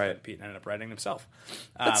this. And so Pete ended up writing it himself.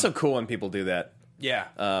 That's so cool when people do that. Yeah.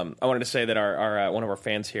 I wanted to say that our one of our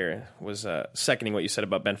fans here was seconding what you said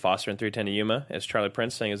about Ben Foster in 3:10 to Yuma, as Charlie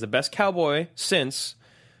Prince saying is the best cowboy since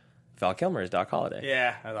Val Kilmer is Doc Holliday.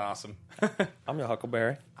 Yeah, that's awesome. I'm your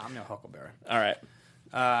Huckleberry. I'm no Huckleberry. All right.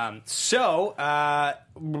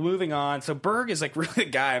 Moving on. So Berg is like really the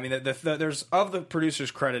guy. I mean, there's of the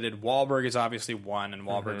producers credited, Wahlberg is obviously one, and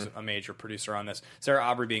Wahlberg's a major producer on this. Sarah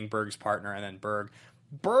Aubrey being Berg's partner, and then Berg.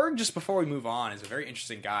 Berg, just before we move on, is a very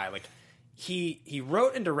interesting guy. Like, he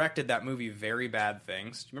wrote and directed that movie Very Bad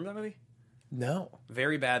Things. Do you remember that movie? No.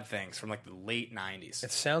 Very Bad Things from like the late 90s.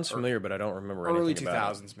 It sounds familiar, but I don't remember Early anything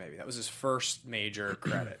about 2000s, maybe. That was his first major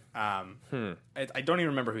credit. I don't even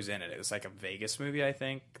remember who's in it. It was like a Vegas movie, I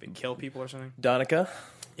think. They kill people or something. it. Donica?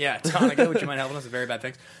 Yeah, Tonica, which you might help us. Very Bad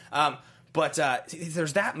Things. But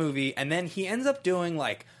there's that movie, and then he ends up doing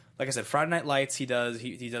like I said, Friday Night Lights. He does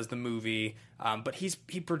the movie, but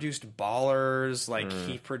he produced Ballers. Like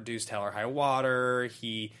he produced Hell or High Water.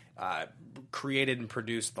 He created and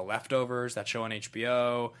produced The Leftovers, that show on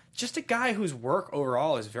HBO. Just a guy whose work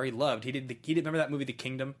overall is very loved. He did remember that movie The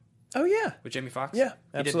Kingdom? Oh, yeah. With Jamie Foxx? Yeah,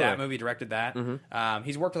 He did that movie, directed that.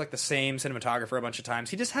 He's worked with like the same cinematographer a bunch of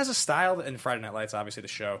times. He just has a style, and Friday Night Lights, obviously the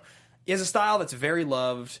show, he has a style that's very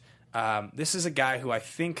loved. This is a guy who I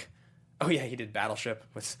think... Oh, yeah, he did Battleship.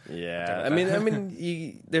 Yeah. I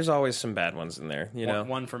mean, there's always some bad ones in there, you know?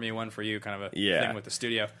 One for me, one for you, kind of a thing with the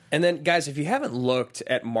studio. And then, guys, if you haven't looked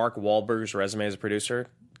at Mark Wahlberg's resume as a producer,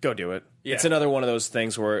 go do it. Yeah. It's another one of those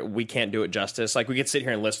things where we can't do it justice. Like, we could sit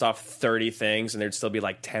here and list off 30 things, and there'd still be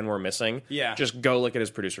like 10 we're missing. Yeah. Just go look at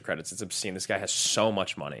his producer credits. It's obscene. This guy has so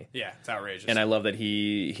much money. Yeah, it's outrageous. And I love that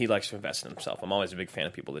he likes to invest in himself. I'm always a big fan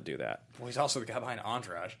of people that do that. Well, he's also the guy behind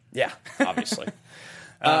Entourage. Yeah, obviously.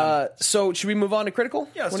 So should we move on to Critical?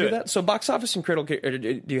 Yeah, let's Wanna do it. that. So Box Office and Critical,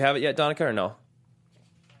 do you have it yet, Donica, or no?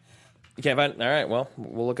 You can't find it? All right, well,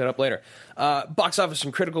 we'll look it up later. Box Office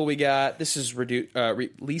and Critical, we got, this is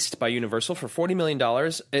released by Universal for $40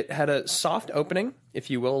 million. It had a soft opening,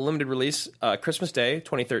 if you will, a limited release, Christmas Day,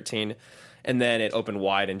 2013, and then it opened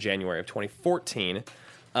wide in January of 2014.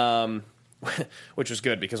 Which was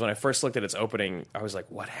good, because when I first looked at its opening, I was like,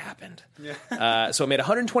 what happened? Yeah. So it made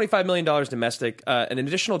 $125 million domestic, an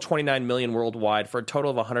additional $29 million worldwide, for a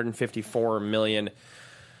total of $154 million.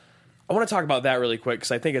 I want to talk about that really quick, because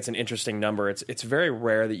I think it's an interesting number. It's very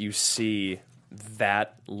rare that you see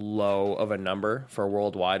that low of a number for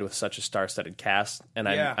worldwide with such a star-studded cast, and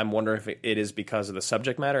I'm wondering if it is because of the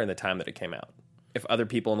subject matter and the time that it came out. If other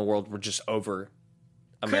people in the world were just over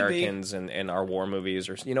Americans and our war movies,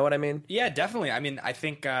 or you know what I mean? Yeah, definitely. I mean, I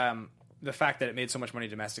think the fact that it made so much money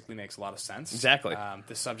domestically makes a lot of sense. Exactly.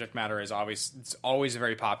 The subject matter is always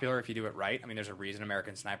very popular if you do it right. I mean, there's a reason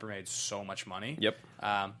American Sniper made so much money. Yep.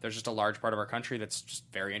 There's just a large part of our country that's just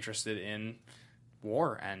very interested in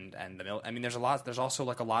war and the I mean, there's also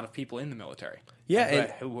like a lot of people in the military.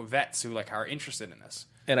 Yeah, who are vets who like are interested in this.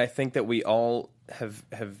 And I think that we all have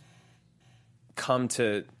come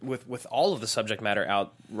to with all of the subject matter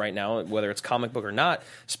out right now, whether it's comic book or not,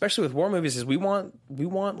 especially with war movies, is we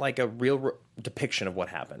want like a real depiction of what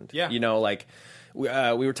happened. Yeah, you know, like we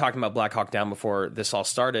were talking about Black Hawk Down before this all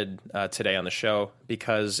started today on the show,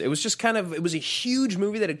 because it was just it was a huge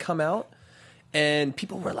movie that had come out, and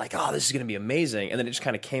people were like, "Oh, this is going to be amazing," and then it just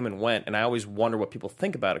kind of came and went. And I always wonder what people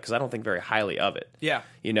think about it, because I don't think very highly of it. Yeah,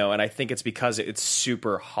 you know, and I think it's because it's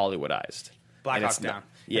super Hollywoodized. Black Hawk Down.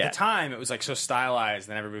 Yeah. At the time, it was like so stylized,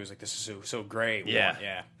 and everybody was like, "This is so great." Yeah.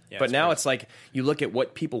 Yeah. But now it's like, you look at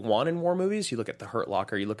what people want in war movies. You look at The Hurt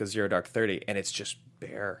Locker. You look at Zero Dark 30, and it's just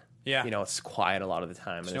bare. Yeah. You know, it's quiet a lot of the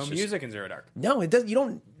time. There's no music in Zero Dark. No, it does. You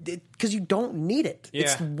don't, because you don't need it. Yeah.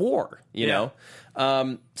 It's war. You know.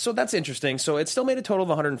 So that's interesting. So it still made a total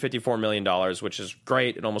of $154 million, which is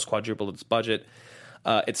great. It almost quadrupled its budget.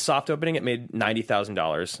 Its soft opening, it made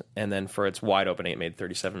 $90,000, and then for its wide opening, it made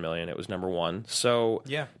 $37 million. It was number one. So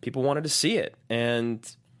yeah, people wanted to see it, and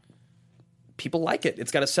people like it.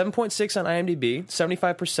 It's got a 7.6 on IMDb,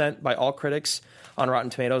 75% by all critics on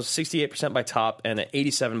Rotten Tomatoes, 68% by top, and an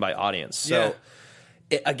 87 by audience. So,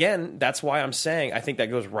 again, that's why I'm saying I think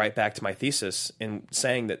that goes right back to my thesis in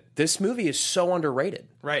saying that this movie is so underrated.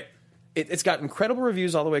 Right. It's got incredible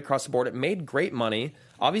reviews all the way across the board. It made great money.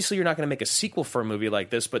 Obviously, you're not going to make a sequel for a movie like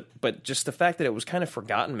this, but just the fact that it was kind of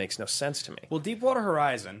forgotten makes no sense to me. Well, Deepwater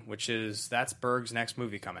Horizon, that's Berg's next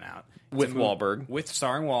movie coming out. With Wahlberg.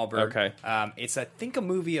 Starring Wahlberg. Okay. It's, I think, a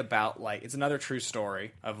movie about, like, it's another true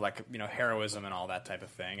story of, like, you know, heroism and all that type of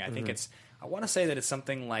thing. I think I want to say that it's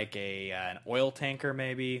something like an oil tanker,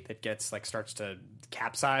 maybe, that gets, like, starts to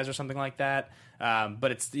capsize or something like that.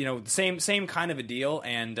 But it's, you know, same kind of a deal,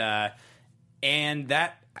 and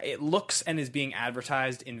that it looks and is being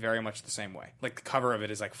advertised in very much the same way. Like, the cover of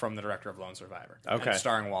it is like from the director of Lone Survivor, and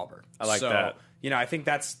starring Wahlberg. I like that. You know, I think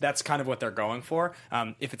that's kind of what they're going for.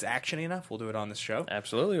 If it's actiony enough, we'll do it on this show.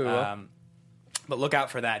 Absolutely, we will. But look out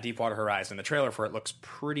for that, Deepwater Horizon. The trailer for it looks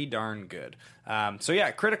pretty darn good. So yeah,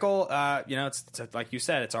 critical. You know, it's like you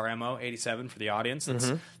said, it's our MO 87 for the audience.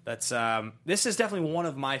 This is definitely one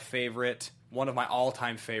of my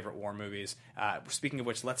all-time favorite war movies. Speaking of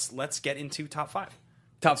which, let's get into top 5.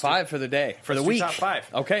 Top 5 for the day, for the week. Top 5.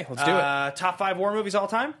 Okay, let's do it. Top 5 war movies all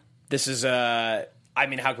time. This is. I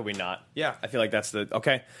mean, how could we not? Yeah, I feel like that's the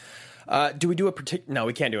okay. Do we do a particular? No,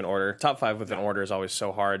 we can't do an order. Top 5 with an order is always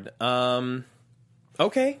so hard.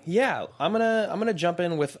 Okay, yeah, I'm gonna jump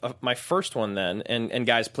in with my first one then, and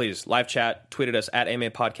guys, please live chat, tweet at us at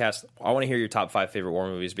AMA Podcast. I want to hear your top 5 favorite war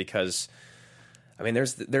movies because, I mean,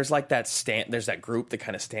 there's like there's that group that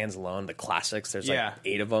kind of stands alone, the classics. There's like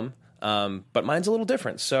 8 of them, but mine's a little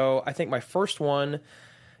different. So I think my first one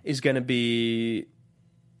is gonna be,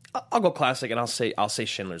 I'll go classic, and I'll say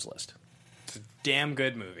Schindler's List. It's a damn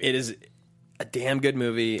good movie. It is a damn good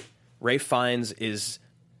movie. Ralph Fiennes is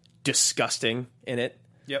disgusting in it.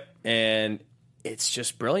 Yep. And it's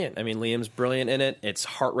just brilliant. I mean, Liam's brilliant in it. It's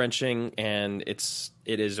heart-wrenching, and it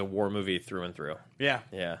is a war movie through and through. Yeah.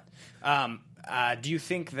 Yeah. Do you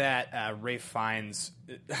think that Ralph Fiennes,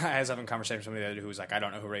 I was having a conversation with somebody the other day who was like, I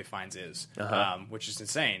don't know who Ralph Fiennes is, which is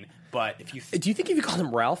insane. But if you do you think if you call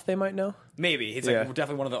him Ralph, they might know? Maybe. It's like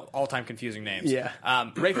definitely one of the all-time confusing names. Yeah.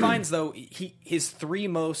 Ralph Fiennes, though, his 3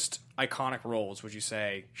 most iconic roles, would you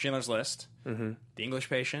say Schindler's List, The English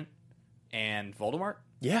Patient, and Voldemort?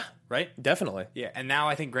 Yeah. Right? Definitely. Yeah. And now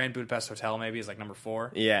I think Grand Budapest Hotel maybe is like number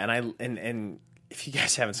 4. Yeah, and if you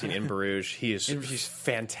guys haven't seen In Bruges, he's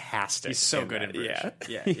fantastic. He's so good in Bruges.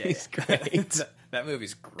 Yeah. He's great. That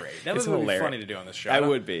movie's great. That It's movie would be hilarious. funny to do on this show. I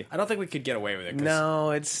would be. I don't think we could get away with it. No,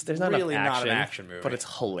 there's not really enough action, not an action movie, but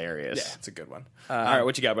it's hilarious. Yeah, it's a good one. All right,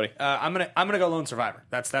 what you got, buddy? I'm gonna go Lone Survivor.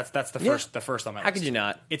 That's the first on my list. How could you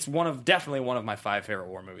not? It's definitely one of my 5 favorite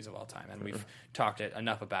war movies of all time, and we've talked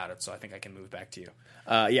enough about it, so I think I can move back to you.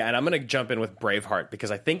 Yeah, and I'm going to jump in with Braveheart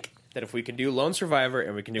because I think that if we can do Lone Survivor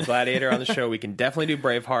and we can do Gladiator on the show, we can definitely do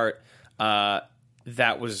Braveheart.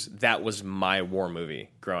 That was my war movie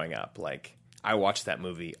growing up. Like, I watched that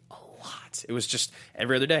movie a lot. It was just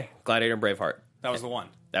every other day, Gladiator and Braveheart. That was the one.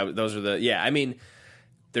 Those are I mean,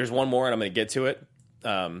 there's one more, and I'm going to get to it.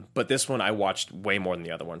 But this one I watched way more than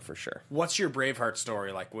the other one for sure. What's your Braveheart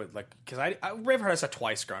story like? Because Braveheart I saw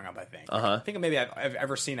twice growing up. I think. I think maybe I've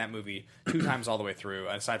ever seen that movie 2 times all the way through.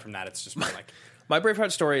 And aside from that, it's just been like my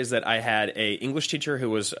Braveheart story is that I had a English teacher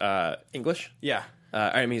who was English. Yeah.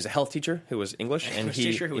 I mean, he's a health teacher who was English, and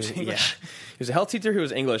he was a health teacher who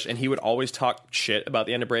was English, and he would always talk shit about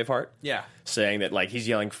the end of Braveheart. Yeah, saying that like he's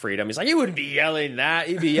yelling freedom. He's like, you wouldn't be yelling that.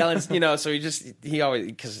 You'd be yelling, So he always,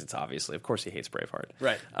 because it's obviously, of course, he hates Braveheart,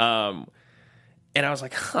 right? And I was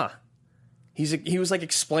like, huh. He was like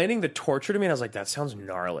explaining the torture to me, and I was like, that sounds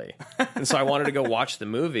gnarly. And so I wanted to go watch the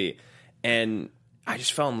movie, and I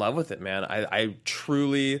just fell in love with it, man. I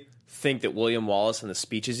truly think that William Wallace and the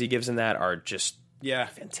speeches he gives in that are just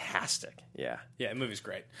fantastic. Yeah, the movie's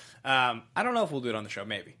great. I don't know if we'll do it on the show.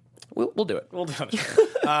 Maybe we'll do it. We'll do it on the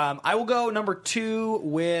show. I will go number 2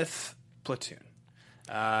 with Platoon.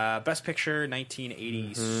 Best Picture,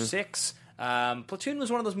 1986. Platoon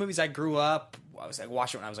was one of those movies I grew up. I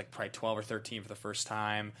watched it when I was like probably 12 or 13 for the first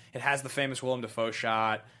time. It has the famous Willem Dafoe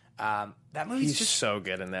shot. That movie's just so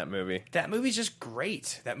good in that movie. That movie's just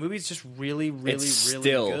great. That movie's just really, really, really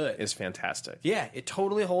still good. Is fantastic. Yeah, it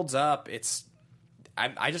totally holds up.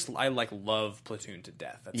 I love Platoon to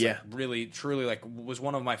death. That's like really, truly was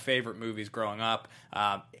one of my favorite movies growing up.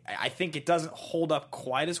 I think it doesn't hold up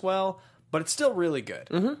quite as well, but it's still really good.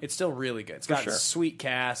 Mm-hmm. It's still really good. It's got a sweet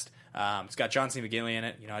cast. It's got John C. McGinley in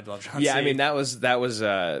it. I love John C. Yeah, I mean that was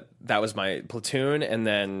my Platoon, and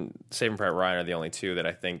then Saving Private Ryan are the only 2 that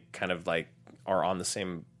I think kind of like are on the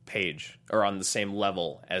same page or on the same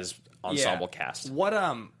level as ensemble cast. What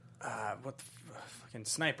what the fucking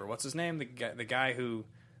Sniper? What's his name? The guy who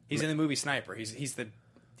he's in the movie Sniper. He's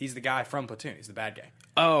the guy from Platoon. He's the bad guy.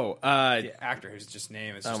 Oh, the actor whose just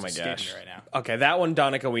name is just escaping me right now. Okay, that one,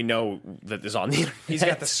 Donica, we know that is on the internet. He's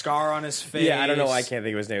got the scar on his face. Yeah, I don't know why I can't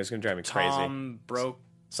think of his name. It's going to drive me crazy. Tom Broke.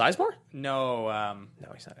 Sizemore? No.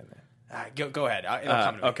 No, he's not in there. Go ahead. It'll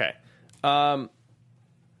come to me. Okay.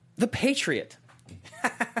 The Patriot.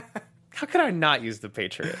 How could I not use The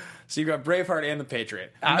Patriot? So you got Braveheart and The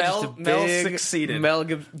Patriot. Mel succeeded. Mel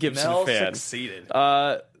Gibson Mel fan. succeeded.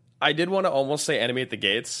 I did want to almost say Enemy at the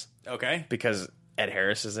Gates. Okay. Because Ed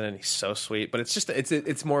Harris is in it. He's so sweet. But it's just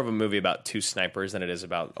it's more of a movie about two snipers than it is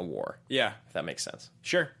about a war. Yeah. If that makes sense.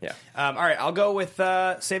 Sure. Yeah. All right. I'll go with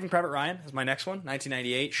Saving Private Ryan as my next one.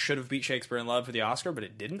 1998 should have beat Shakespeare in Love for the Oscar, but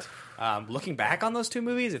it didn't. Looking back on those two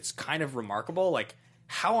movies, it's kind of remarkable. Like,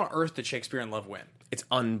 how on earth did Shakespeare in Love win? It's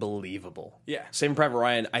unbelievable. Yeah. Saving Private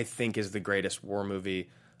Ryan, I think, is the greatest war movie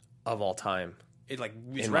of all time. It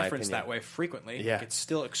is referenced that way frequently. Yeah. Like, it's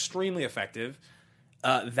still extremely effective.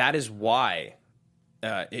 That is why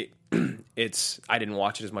it's. I didn't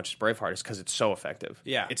watch it as much as Braveheart, is because it's so effective.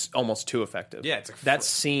 Yeah. It's almost too effective. Yeah, it's that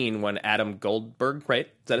scene when Adam Goldberg, right?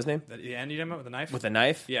 Is that his name? The Andy Demo with the knife? With the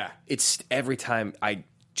knife? Yeah. It's every time I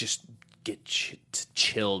just get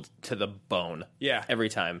chilled to the bone. Yeah. Every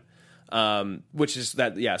time. Which is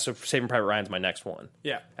that, yeah, so Saving Private Ryan's my next one.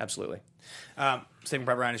 Yeah. Absolutely. Saving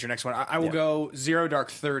Private Ryan is your next one. I will go Zero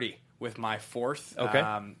Dark 30 with my fourth. Okay.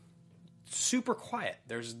 Super quiet.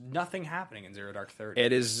 There's nothing happening in Zero Dark 30.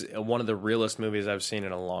 It is one of the realest movies I've seen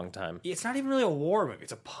in a long time. It's not even really a war movie.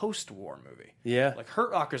 It's a post-war movie. Yeah. Like,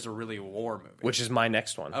 Hurt Locker's a really war movie. Which is my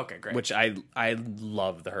next one. Okay, great. Which I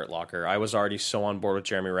love The Hurt Locker. I was already so on board with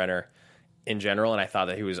Jeremy Renner in general, and I thought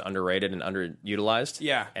that he was underrated and underutilized.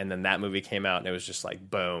 Yeah. And then that movie came out, and it was just like,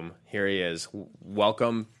 boom, here he is.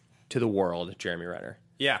 Welcome to the world, Jeremy Renner.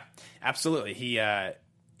 Yeah, absolutely.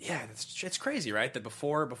 It's crazy, right? That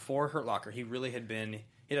before Hurt Locker, he really had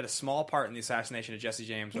a small part in the assassination of Jesse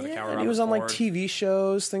James. When the Coward and he was on like Ford. TV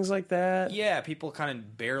shows, things like that. Yeah, people kind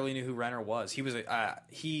of barely knew who Renner was. He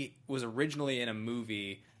was originally in a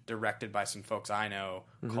movie directed by some folks I know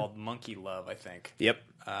called Monkey Love, I think. Yep.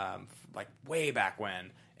 Like way back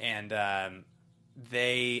when, and I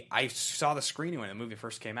saw the screening when the movie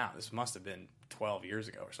first came out. This must have been 12 years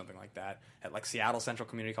ago or something like that, at like Seattle Central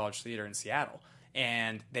Community College Theater in Seattle.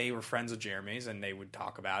 And they were friends of Jeremy's, and they would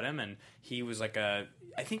talk about him. And he was like I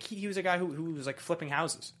think he was a guy who was like flipping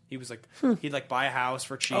houses. He was like he'd like buy a house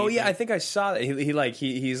for cheap. Oh yeah, I think I saw that.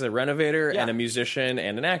 He's a renovator Yeah. and a musician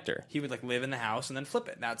and an actor. He would like live in the house and then flip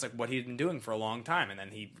it. And that's like what he'd been doing for a long time. And then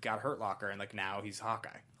he got Hurt Locker, and like now he's Hawkeye.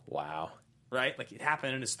 Wow. Right? Like it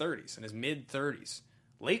happened in his 30s, in his mid 30s,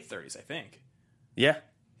 late 30s, I think. Yeah.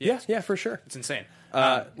 Yeah, for sure. It's insane.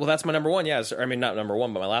 Well, that's my number one. Yeah, I mean not number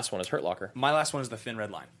one, but my last one is Hurt Locker. My last one is The Thin Red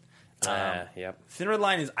Line. Yep. Thin Red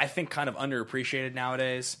Line is, I think, kind of underappreciated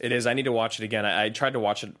nowadays. It is. I need to watch it again. I tried to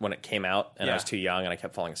watch it when it came out, and I Yeah. was too young, and I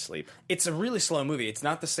kept falling asleep. It's a really slow movie. It's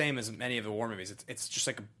not the same as many of the war movies. It's just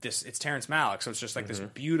like this. It's Terrence Malick, so it's just like this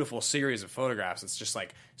beautiful series of photographs. It's just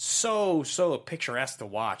like so picturesque to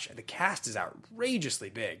watch. And the cast is outrageously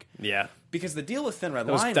big. Yeah. Because the deal with Thin Red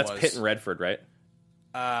Line That's was Pitt and Redford, right?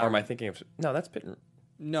 Or am I thinking of... No, that's Pitt and...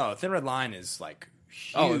 No, Thin Red Line is like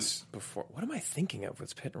huge. Oh, it's before... What am I thinking of?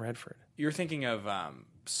 It's Pitt and Redford. You're thinking of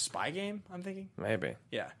Spy Game, I'm thinking? Maybe.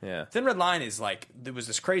 Yeah. Thin Red Line is like, there was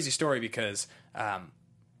this crazy story because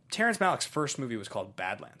Terrence Malick's first movie was called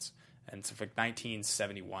Badlands. And it's like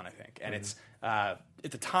 1971, I think. And it's, at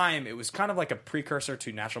the time, it was kind of like a precursor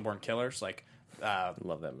to Natural Born Killers. Like,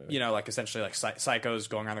 love that movie. You know, like essentially like psychos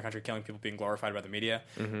going around the country killing people, being glorified by the media.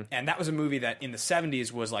 And that was a movie that in the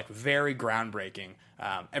 70s was like very groundbreaking.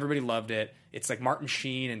 Everybody loved it. It's like Martin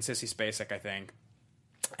Sheen and Sissy Spacek, I think.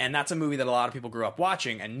 And that's a movie that a lot of people grew up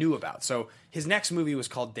watching and knew about. So his next movie was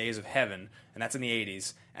called Days of Heaven, and that's in the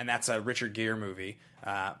 80s. And that's a Richard Gere movie,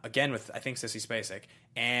 again with, I think, Sissy Spacek.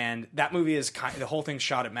 And that movie is the whole thing's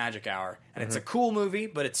shot at Magic Hour. And it's a cool movie,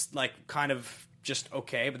 but it's like kind of just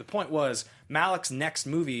okay. But the point was, Malick's next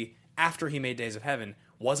movie after he made Days of Heaven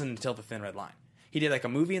wasn't until The Thin Red Line. He did like a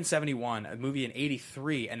movie in 71, a movie in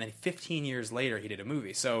 83, and then 15 years later he did a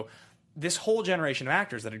movie. So this whole generation of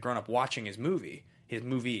actors that had grown up watching his movies,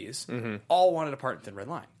 all wanted a part in Thin Red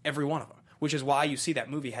Line. Every one of them. Which is why you see that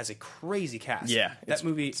movie has a crazy cast. Yeah. That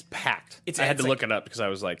movie... It's packed. I had to look it up because I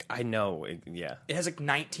was like, I know. Yeah. It has like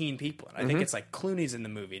 19 people. And I think it's like Clooney's in the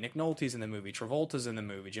movie, Nick Nolte's in the movie, Travolta's in the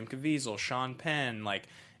movie, Jim Caviezel, Sean Penn. Like,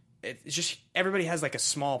 it's just everybody has like a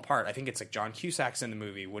small part. I think it's like John Cusack's in the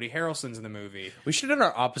movie, Woody Harrelson's in the movie. We should have done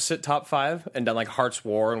our opposite top 5 and done like Heart's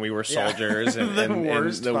War and We Were Soldiers and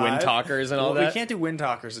the Wind Talkers and all that. We can't do Wind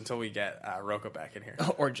Talkers until we get Rocco back in here.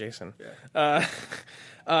 Or Jason.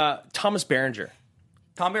 Thomas Berenger.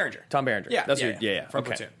 Tom Berenger. Yeah, that's From okay.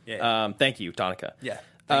 Platoon. Yeah. Thank you, Donica. Yeah.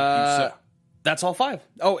 Thank you, sir. That's all 5.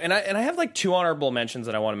 Oh, and I have like 2 honorable mentions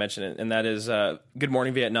that I want to mention, and that is Good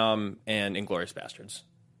Morning Vietnam and Inglourious Bastards.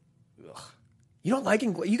 Ugh. You don't like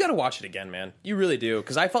You got to watch it again, man. You really do,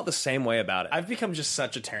 because I felt the same way about it. I've become just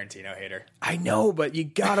such a Tarantino hater. I know, but you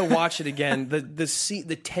got to watch it again.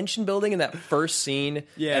 The tension building in that first scene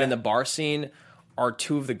and in the bar scene are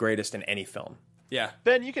 2 of the greatest in any film. Yeah.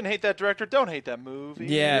 Ben, you can hate that director. Don't hate that movie.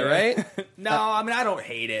 Yeah, right? No, I mean, I don't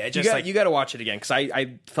hate it. It just You got to watch it again, because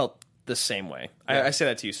I felt the same way. Yeah. I say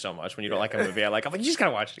that to you so much when you don't like a movie. I'm like, you just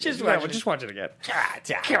gotta watch it again. Just watch it again.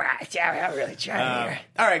 I'm really trying here.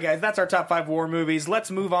 All right, guys, that's our top 5 war movies. Let's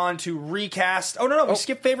move on to recast. Oh, no, we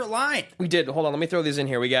skipped favorite line. We did. Hold on, let me throw these in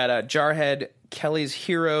here. We got Jarhead, Kelly's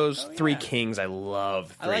Heroes, Three Kings. I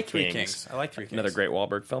love Three Kings. I like Three Kings. Another great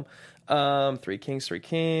Wahlberg film. Three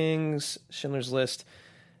Kings, Schindler's List.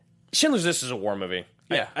 Schindler's List is a war movie.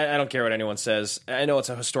 Yeah. I don't care what anyone says. I know it's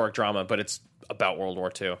a historic drama, but it's about World War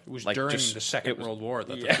II. It was during the Second World War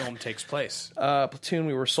that the film takes place. Platoon,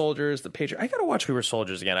 We Were Soldiers, The Patriot. I gotta watch We Were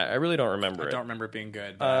Soldiers again. I really don't remember it. I don't remember it being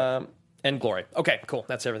good. And Glory. Okay, cool.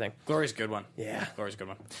 That's everything. Glory's a good one. Yeah. Glory's a good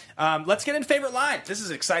one. Let's get into favorite line. This is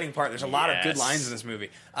an exciting part. There's a lot of good lines in this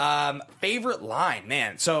movie. Favorite line,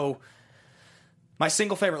 man. So, my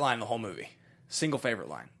single favorite line in the whole movie,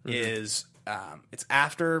 is it's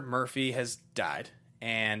after Murphy has died.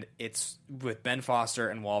 And it's with Ben Foster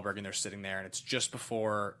and Wahlberg, and they're sitting there, and it's just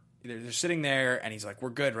before they're sitting there, and he's like, "We're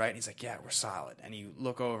good, right?" And he's like, "Yeah, we're solid." And you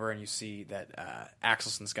look over, and you see that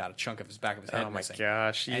Axelson's got a chunk of his back of his head. Oh my missing.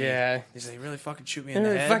 gosh! And yeah, he's like, "They really fucking shoot me in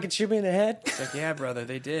the head." Fucking shoot me in the head. He's like, "Yeah, brother,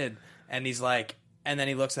 they did." And he's like, and then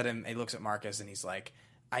he looks at him. He looks at Marcus, and he's like,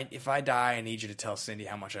 "If I die, I need you to tell Cindy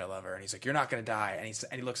how much I love her." And he's like, "You're not gonna die." And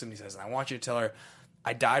he looks at him, and he says, "I want you to tell her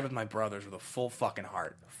I died with my brothers with a full fucking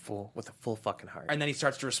heart." With a full fucking heart. And then he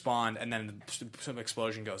starts to respond, and then some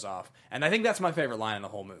explosion goes off. And I think that's my favorite line in the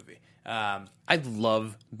whole movie. I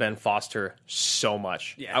love Ben Foster so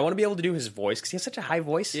much. Yeah. I want to be able to do his voice because he has such a high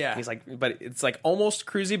voice. Yeah. He's like, but it's like almost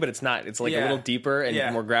cruisy, but it's not. It's like a little deeper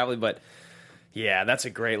and more gravelly. But yeah, that's a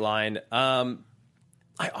great line. I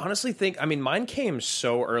honestly think, mine came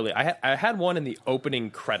so early. I had one in the opening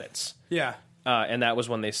credits. Yeah. And that was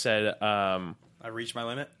when they said, I reached my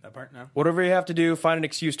limit. That part, no. Whatever you have to do, find an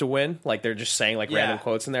excuse to win. Like they're just saying random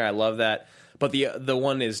quotes in there. I love that. But the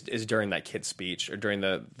one is during that kid's speech or during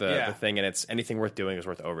the thing, and it's anything worth doing is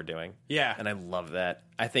worth overdoing. Yeah, and I love that.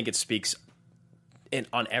 I think it speaks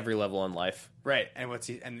on every level in life. Right, and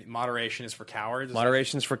and moderation is for cowards.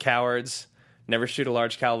 Moderation is for cowards. Never shoot a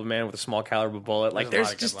large caliber man with a small caliber bullet.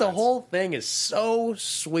 There's just the whole thing is so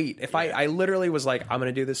sweet. If I literally was like, I'm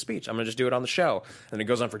going to do this speech. I'm going to just do it on the show. And it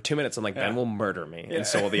goes on for 2 minutes. I'm like, Ben will murder me. And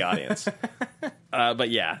so will the audience.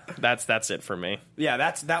 But yeah, that's it for me. Yeah,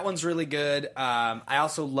 that one's really good. I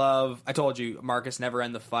also love, I told you, Marcus, never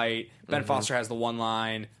end the fight. Ben Foster has the one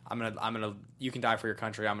line, I'm gonna, you can die for your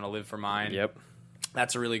country. I'm going to live for mine. Yep.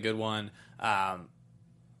 That's a really good one.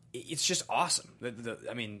 It's just awesome.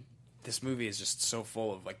 This movie is just so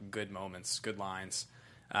full of good moments, good lines.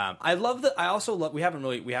 I also love. We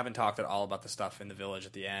haven't talked at all about the stuff in the village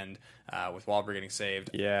at the end with Wahlberg getting saved.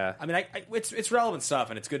 Yeah, it's relevant stuff,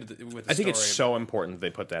 and it's good with the I think story. It's so important that they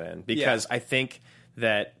put that in because I think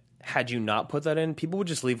that had you not put that in, people would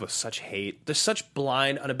just leave with such hate. There's such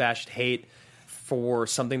blind, unabashed hate for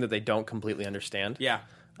something that they don't completely understand. Yeah,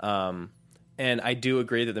 and I do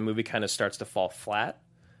agree that the movie kind of starts to fall flat.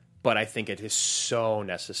 But I think it is so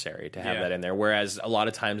necessary to have that in there. Whereas a lot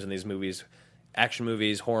of times in these movies, action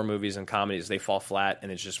movies, horror movies, and comedies, they fall flat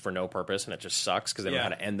and it's just for no purpose and it just sucks because they don't know how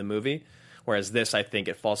to end the movie. Whereas this, I think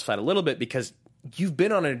it falls flat a little bit because you've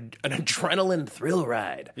been on an adrenaline thrill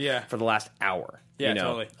ride for the last hour. Yeah,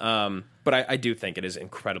 totally. But I do think it is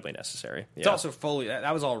incredibly necessary. It's also fully,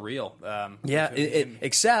 that was all real.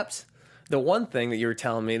 Except the one thing that you were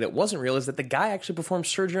telling me that wasn't real is that the guy actually performed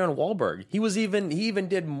surgery on Wahlberg. He even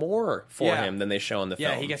did more for him than they show in the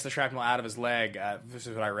film. Yeah, he gets the shrapnel out of his leg. This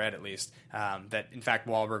is what I read, at least. That in fact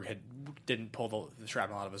Wahlberg didn't pull the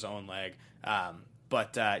shrapnel out of his own leg.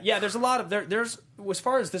 There's a lot of there's as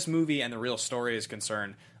far as this movie and the real story is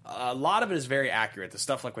concerned. A lot of it is very accurate. The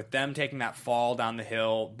stuff with them taking that fall down the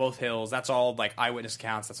hill, both hills, that's all eyewitness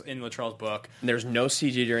accounts. That's in Luttrell's book. And there's no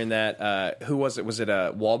CG during that. Who was it? Was it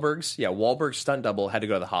Wahlberg's? Yeah, Wahlberg's stunt double had to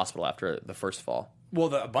go to the hospital after the first fall.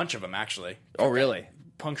 Well, a bunch of them, actually. Oh, really?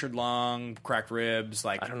 punctured lung, cracked ribs.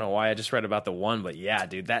 Like I don't know why I just read about the one, but yeah,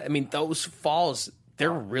 dude. Those falls, they're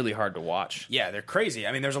really hard to watch. Yeah, they're crazy.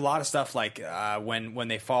 I mean, there's a lot of stuff like when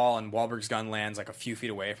they fall and Wahlberg's gun lands like a few feet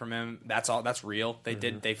away from him. That's real.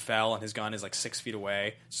 They fell and his gun is like 6 feet away.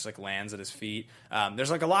 It just like lands at his feet. There's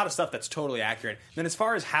like a lot of stuff that's totally accurate. And then as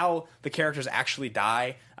far as how the characters actually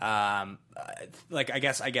die, like I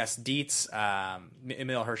guess Dietz,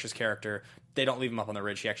 Emil Hirsch's character, they don't leave him up on the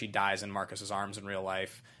ridge. He actually dies in Marcus's arms in real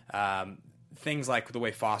life. Things like the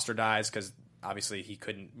way Foster dies, because obviously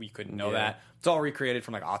we couldn't know that. It's all recreated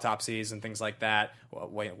from like autopsies and things like that,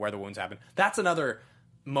 where the wounds happen. That's another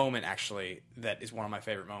moment actually that is one of my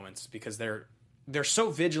favorite moments, because they're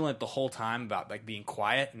so vigilant the whole time about like being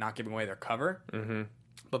quiet and not giving away their cover. Mm-hmm.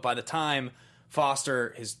 But by the time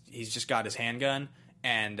Foster he's just got his handgun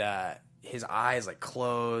and his eyes like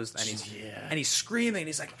closed and he's screaming.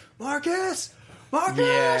 He's like, Marcus,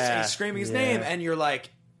 and he's screaming his name, and you're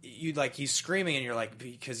like. He's screaming and you're like,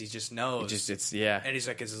 because he just knows. And he's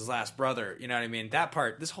like, it's his last brother. You know what I mean? That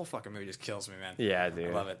part, this whole fucking movie just kills me, man. Yeah,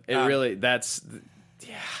 dude. I love it.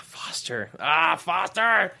 Foster.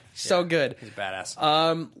 Foster. So good. He's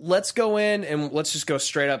badass. Let's go in and let's just go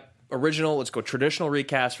straight up original. Let's go traditional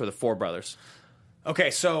recast for the four brothers.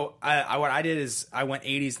 Okay, so what I did is I went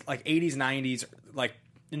 80s, 90s, like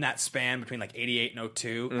in that span between like 88 and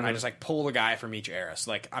 02, and I just like pull a guy from each era.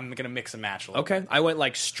 So like I'm gonna mix and match a little bit. I went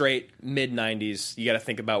like straight mid 90s. You got to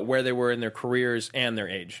think about where they were in their careers and their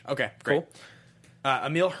age. Okay, great. Cool.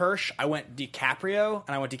 Emil Hirsch, I went DiCaprio,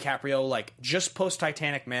 and I went DiCaprio like just post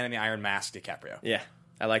Titanic, Man in the Iron Mask DiCaprio. Yeah,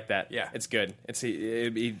 I like that. Yeah, it's good.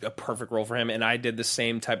 It'd be a perfect role for him. And I did the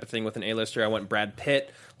same type of thing with an A-lister. I went Brad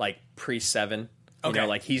Pitt, like pre-7. You know,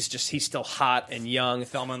 like he's still hot and young.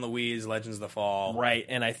 Thelma and Louise, Legends of the Fall. Right,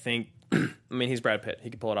 and I think, he's Brad Pitt.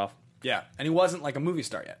 He could pull it off. Yeah, and he wasn't like a movie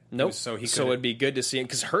star yet. Nope. So it'd be good to see him,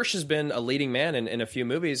 because Hirsch has been a leading man in a few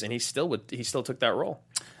movies, and he still took that role.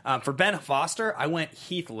 For Ben Foster, I went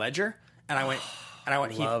Heath Ledger, and I went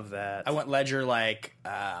Love that. I went Ledger like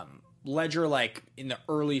in the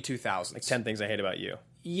early 2000s. Like 10 Things I Hate About You.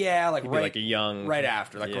 Yeah, like right, like a young, right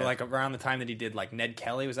after, like around the time that he did like Ned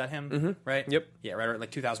Kelly. Was that him? Mm-hmm. Right. Yep. Yeah, right,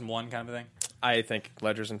 like 2001 kind of a thing. I think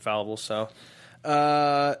Ledger's infallible. So,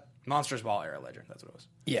 Monsters Ball era Ledger. That's what it was.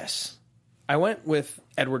 Yes, I went with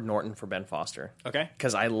Edward Norton for Ben Foster. Okay,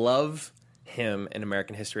 because I love him in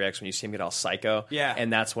American History X when you see him get all psycho. Yeah,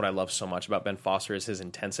 and that's what I love so much about Ben Foster is his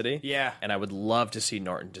intensity. Yeah, and I would love to see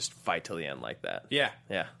Norton just fight till the end like that. Yeah,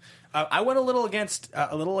 yeah. I went a little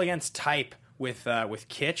against type. With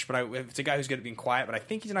Kitsch, but it's a guy who's good at being quiet, but I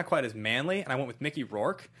think he's not quite as manly, and I went with Mickey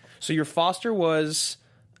Rourke. So your Foster was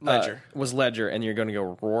Ledger, and you're going to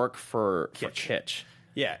go Rourke for Kitsch.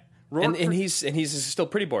 Yeah, Rourke and he's still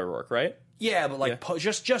Pretty Boy Rourke, right? Yeah, but like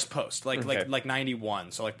just post like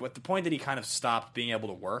 91. So like at the point that he kind of stopped being able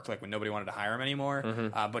to work, like when nobody wanted to hire him anymore.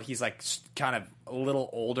 Mm-hmm. But he's like kind of a little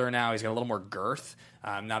older now. He's got a little more girth.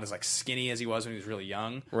 Not as like skinny as he was when he was really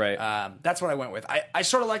young. Right. That's what I went with. I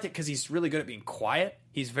sort of liked it because he's really good at being quiet.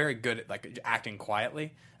 He's very good at like acting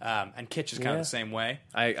quietly. And Kitsch is kind of the same way.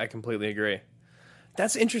 I completely agree.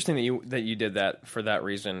 That's interesting that you did that for that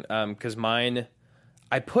reason. Because mine,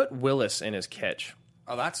 I put Willis in as Kitsch.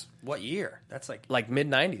 Oh, that's what year? That's like mid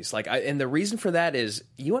 90s. And the reason for that is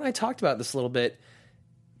you and I talked about this a little bit.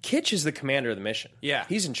 Kitsch is the commander of the mission. Yeah,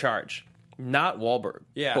 he's in charge. Not Wahlberg.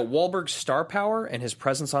 Yeah. But Wahlberg's star power and his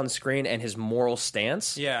presence on the screen and his moral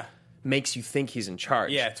stance makes you think he's in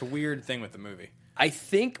charge. Yeah, it's a weird thing with the movie. I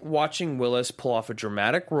think watching Willis pull off a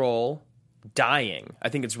dramatic role, dying, I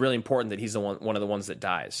think it's really important that he's one of the ones that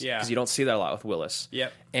dies. Yeah. Because you don't see that a lot with Willis.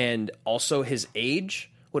 Yep. And also his age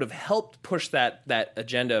would have helped push that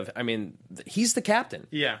agenda of, he's the captain.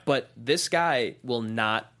 Yeah. But this guy will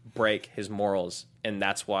not break his morals, and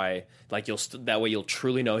that's why that way you'll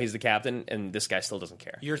truly know he's the captain, and this guy still doesn't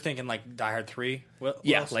care. You're thinking like Die Hard 3? With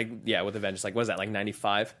Avengers. Like, what is that, like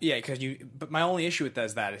 95? Yeah, but my only issue with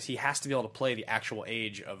that is he has to be able to play the actual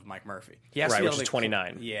age of Mike Murphy. He has to be able which is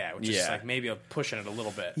 29. Yeah, which is like maybe pushing it a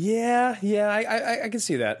little bit. Yeah, I can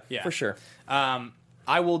see that. Yeah. For sure.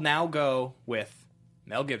 I will now go with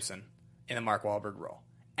Mel Gibson in the Mark Wahlberg role.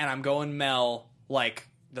 And I'm going Mel like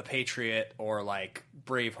The Patriot or like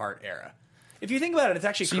Braveheart era. If you think about it, it's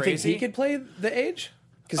actually crazy. You think he could play the age?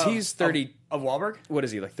 Because he's 30. Of Wahlberg? What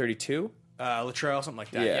is he, like 32? Latrell, something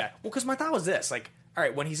like that. Yeah. Well, because my thought was this: like, all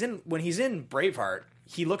right, when he's in Braveheart,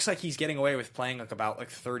 he looks like he's getting away with playing like about like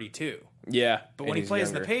 32. Yeah. But when he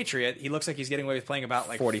plays The Patriot, he looks like he's getting away with playing about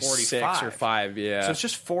like 46 45 or 5. Yeah. So it's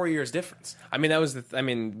just 4 years difference. That was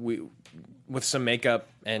we with some makeup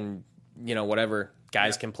and whatever.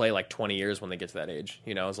 guys can play like 20 years when they get to that age,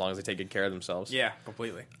 as long as they take good care of themselves. Yeah,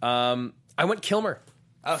 completely. I went Kilmer.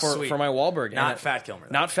 For my Wahlberg. Not Fat Kilmer.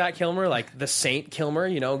 Not Fat Kilmer, like the Saint Kilmer,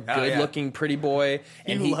 good-looking, pretty boy.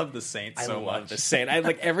 And you love the Saint so much. I love the Saint.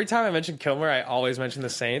 Every time I mention Kilmer, I always mention the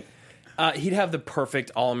Saint. He'd have the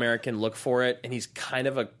perfect all-American look for it, and he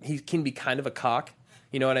can be kind of a cock.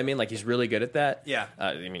 You know what I mean? Like, he's really good at that. Yeah.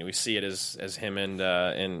 We see it as him and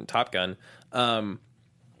in Top Gun.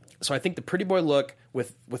 So I think the pretty boy look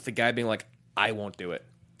with the guy being like, I won't do it.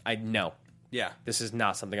 I know. Yeah. This is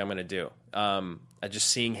not something I'm going to do. Just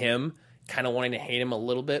seeing him, kind of wanting to hate him a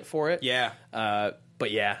little bit for it. Yeah.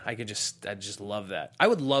 But yeah, I just love that. I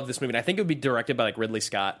would love this movie. And I think it would be directed by like Ridley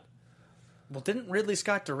Scott. Well, didn't Ridley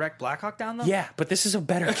Scott direct Black Hawk Down though? Yeah, but this is a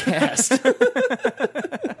better cast.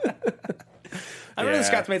 Ridley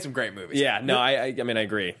Scott's made some great movies. Yeah, no, I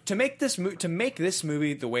agree. To make this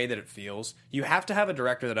movie the way that it feels, you have to have a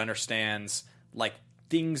director that understands like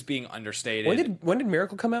things being understated. When did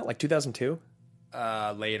Miracle come out? Like 2002?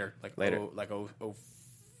 Later. Later.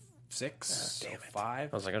 06, damn it. 05.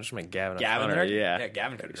 I was like, I'm just make Gavin. Gavin, yeah,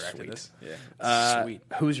 Gavin could have directed this. Yeah, sweet.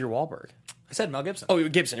 Who's your Wahlberg? I said Mel Gibson. Oh,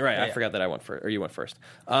 Gibson. You're right. Yeah, I forgot that I went first, or you went first.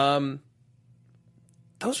 Those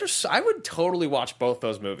are. I would totally watch both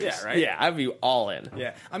those movies. Yeah, right. Yeah, I'd be all in.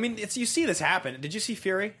 Yeah, I mean, you see this happen. Did you see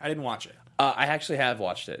Fury? I didn't watch it. I actually have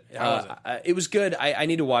watched it. How was it? It was good. I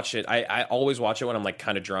need to watch it. I always watch it when I'm like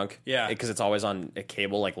kind of drunk. Yeah. Because it's always on a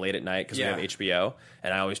cable like late at night because we have HBO,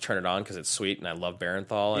 and I always turn it on because it's sweet and I love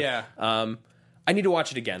Barenthal. And, Yeah. I need to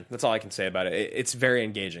watch it again. That's all I can say about it. It's very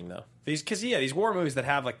engaging though. These war movies that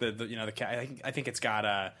have like I think it's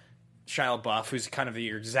got Shia LaBeouf, who's kind of the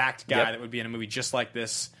exact guy that would be in a movie just like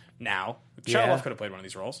this now. Shia LaBeouf could have played one of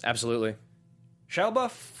these roles. Absolutely. Shia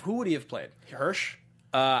LaBeouf, who would he have played? Hirsch?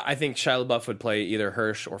 I think Shia LaBeouf would play either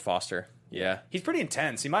Hirsch or Foster. Yeah, he's pretty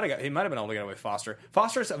intense. He might have been able to get away with Foster.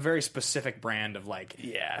 Foster's a very specific brand of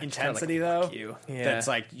intensity though. You. Yeah. That's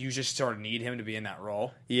like you just sort of need him to be in that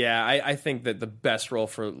role. Yeah, I think that the best role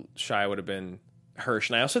for Shia would have been Hirsch,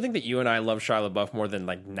 and I also think that you and I love Shia LaBeouf more than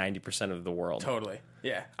like 90% of the world. Totally.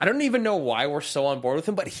 Yeah. I don't even know why we're so on board with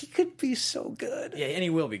him, but he could be so good. Yeah, and he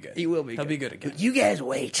will be good. He'll be good again. You guys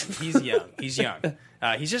wait. He's young. He's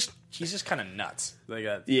just kind of nuts. But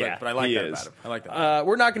I like that about him. I like that.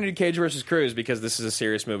 We're not going to do Cage versus Cruise because this is a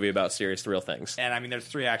serious movie about serious, real things. And I mean, there's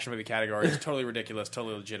 3 action movie categories: totally ridiculous,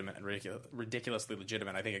 totally legitimate, and ridiculously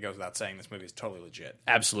legitimate. I think it goes without saying this movie is totally legit.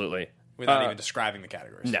 Absolutely. Without even describing the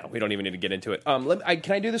categories. No, we don't even need to get into it.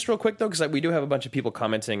 Can I do this real quick though? Because we do have a bunch of people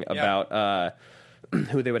commenting about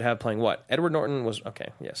who they would have playing what. Edward Norton was okay.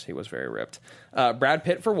 Yes, he was very ripped. Brad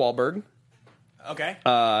Pitt for Wahlberg. Okay.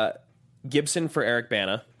 Gibson for Eric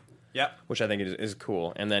Bana. Yep. Which I think is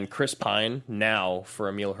cool. And then Chris Pine now for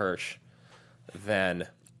Emil Hirsch. Then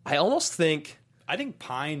I almost think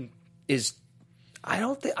Pine is. I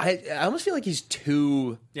almost feel like he's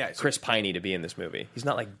too Chris Piney to be in this movie. He's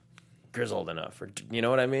not like grizzled enough, or you know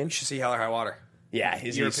what I mean? You should see Hell or High Water. Yeah,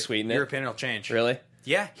 he's sweet in it. Your opinion will change. Really?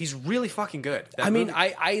 Yeah, he's really fucking good.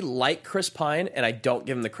 I like Chris Pine, and I don't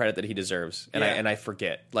give him the credit that he deserves, and I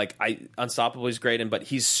forget. Like Unstoppable is great, but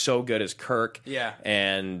he's so good as Kirk. Yeah,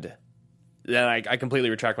 and then I completely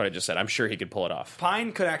retract what I just said. I'm sure he could pull it off.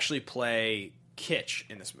 Pine could actually play Kitch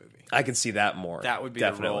in this movie. I can see that more. That would be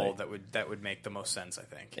definitely the role that would make the most sense, I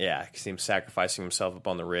think. Yeah, because him sacrificing himself up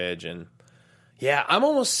on the ridge, and yeah, I'm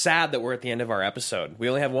almost sad that we're at the end of our episode. We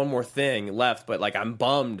only have one more thing left, but like I'm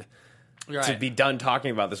bummed to be done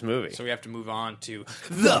talking about this movie. So we have to move on to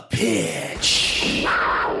The Pitch.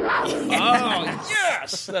 Oh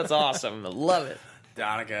yes, that's awesome. I love it.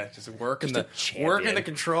 Donica just working the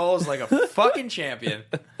controls like a fucking champion.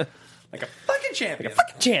 Like a fucking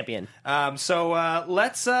champion. So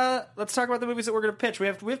let's talk about the movies that we're going to pitch. We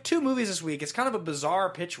have 2 movies this week. It's kind of a bizarre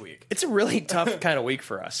pitch week. It's a really tough kind of week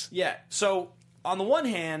for us. Yeah. So on the one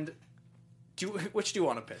hand, which do you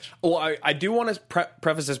want to pitch? Well, I do want to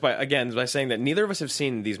preface this by saying that neither of us have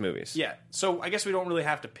seen these movies. Yeah. So I guess we don't really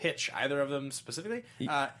have to pitch either of them specifically.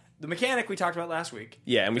 The Mechanic we talked about last week.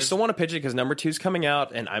 Yeah, and we still want to pitch it because number 2's coming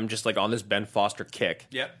out, and I'm just like on this Ben Foster kick.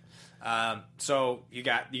 Yep. So you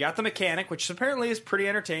got The Mechanic, which apparently is pretty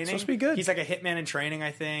entertaining. It's supposed to be good. He's like a hitman in training,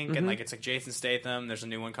 I think, and like it's like Jason Statham. There's a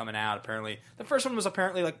new one coming out. Apparently, the first one was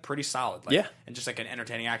apparently like pretty solid. And just like an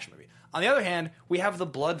entertaining action movie. On the other hand, we have The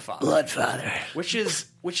Bloodfather, which is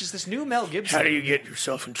this new Mel Gibson. How do you get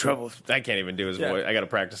yourself in trouble? I can't even do his voice. I got to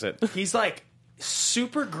practice it. He's like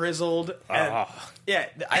super grizzled. And,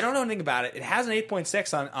 I don't know anything about it. It has an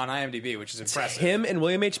 8.6 on IMDb, which is impressive. It's him and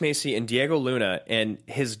William H. Macy and Diego Luna, and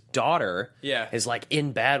his daughter is like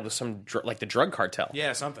in bad with some like the drug cartel.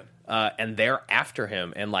 Yeah, something. And they're after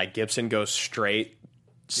him, and like Gibson goes straight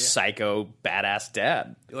psycho badass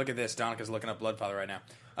dad. Look at this. Donica's looking up Bloodfather right now.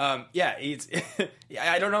 Yeah, he's.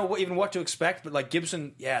 I don't know what to expect, but like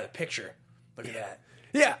Gibson, the picture. Look at that.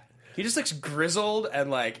 Yeah, he just looks grizzled and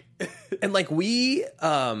like, and like we.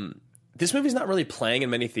 This movie's not really playing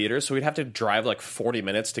in many theaters, so we'd have to drive like 40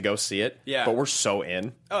 minutes to go see it. Yeah, but we're so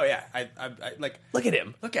in. Oh yeah, I like. Look at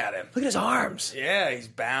him. Look at him. Look at his arms. Yeah, he's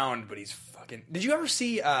bound, but he's fucking. Did you ever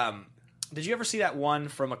see that one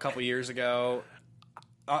from a couple years ago?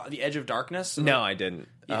 The Edge of Darkness? No, I didn't.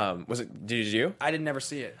 Yeah. Did you? I didn't never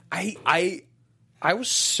see it. I was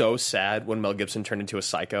so sad when Mel Gibson turned into a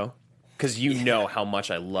psycho, because know how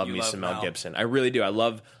much I love me some Mel Gibson. I really do. I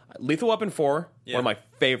love Lethal Weapon 4, one of my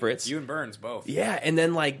favorites. You and Burns both. Yeah, and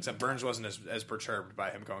then like... Except Burns wasn't as perturbed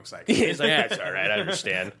by him going psycho. He's like, it's all right, I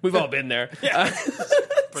understand. We've all been there. Yeah.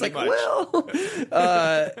 It's like, much. well...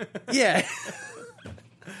 yeah.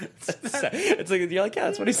 It's like, you're like, yeah,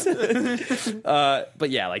 that's what he said. But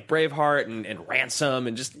yeah, like Braveheart and Ransom,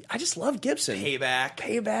 and I just love Gibson.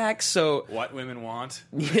 Payback. So What Women Want.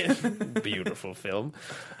 Yeah, beautiful film.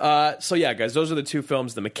 So yeah, guys, those are the two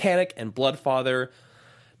films, The Mechanic and Bloodfather.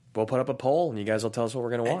 We'll put up a poll, and you guys will tell us what we're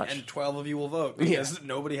going to watch. And 12 of you will vote, because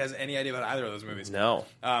nobody has any idea about either of those movies. No.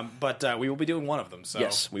 But we will be doing one of them. So.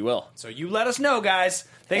 Yes, we will. So you let us know, guys.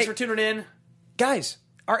 Thanks for tuning in. Guys,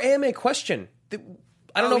 our AMA question...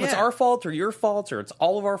 I don't know if it's our fault or your fault or it's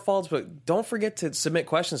all of our faults, but don't forget to submit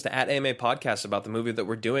questions to @AMA Podcast about the movie that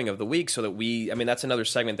we're doing of the week, so that that's another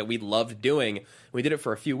segment that we loved doing. We did it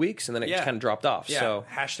for a few weeks, and then it just kind of dropped off. Yeah, so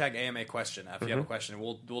 #AMA question. If you have a question,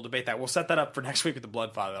 we'll debate that. We'll set that up for next week with the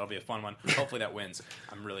Bloodfather. That'll be a fun one. Hopefully that wins.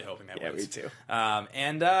 I'm really hoping that wins. Yeah, me too.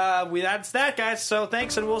 And that's that, guys. So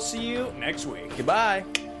thanks, and we'll see you next week. Goodbye.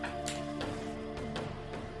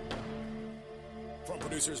 From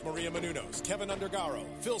producers Maria Menounos, Kevin Undergaro,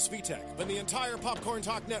 Phil Svitek, and the entire Popcorn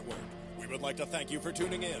Talk Network, we would like to thank you for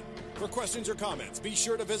tuning in. For questions or comments, be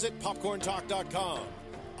sure to visit popcorntalk.com.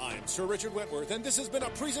 I'm Sir Richard Wentworth, and this has been a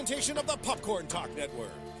presentation of the Popcorn Talk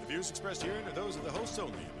Network. The views expressed herein are those of the hosts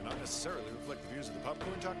only and do not necessarily reflect the views of the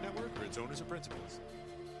Popcorn Talk Network or its owners or principals.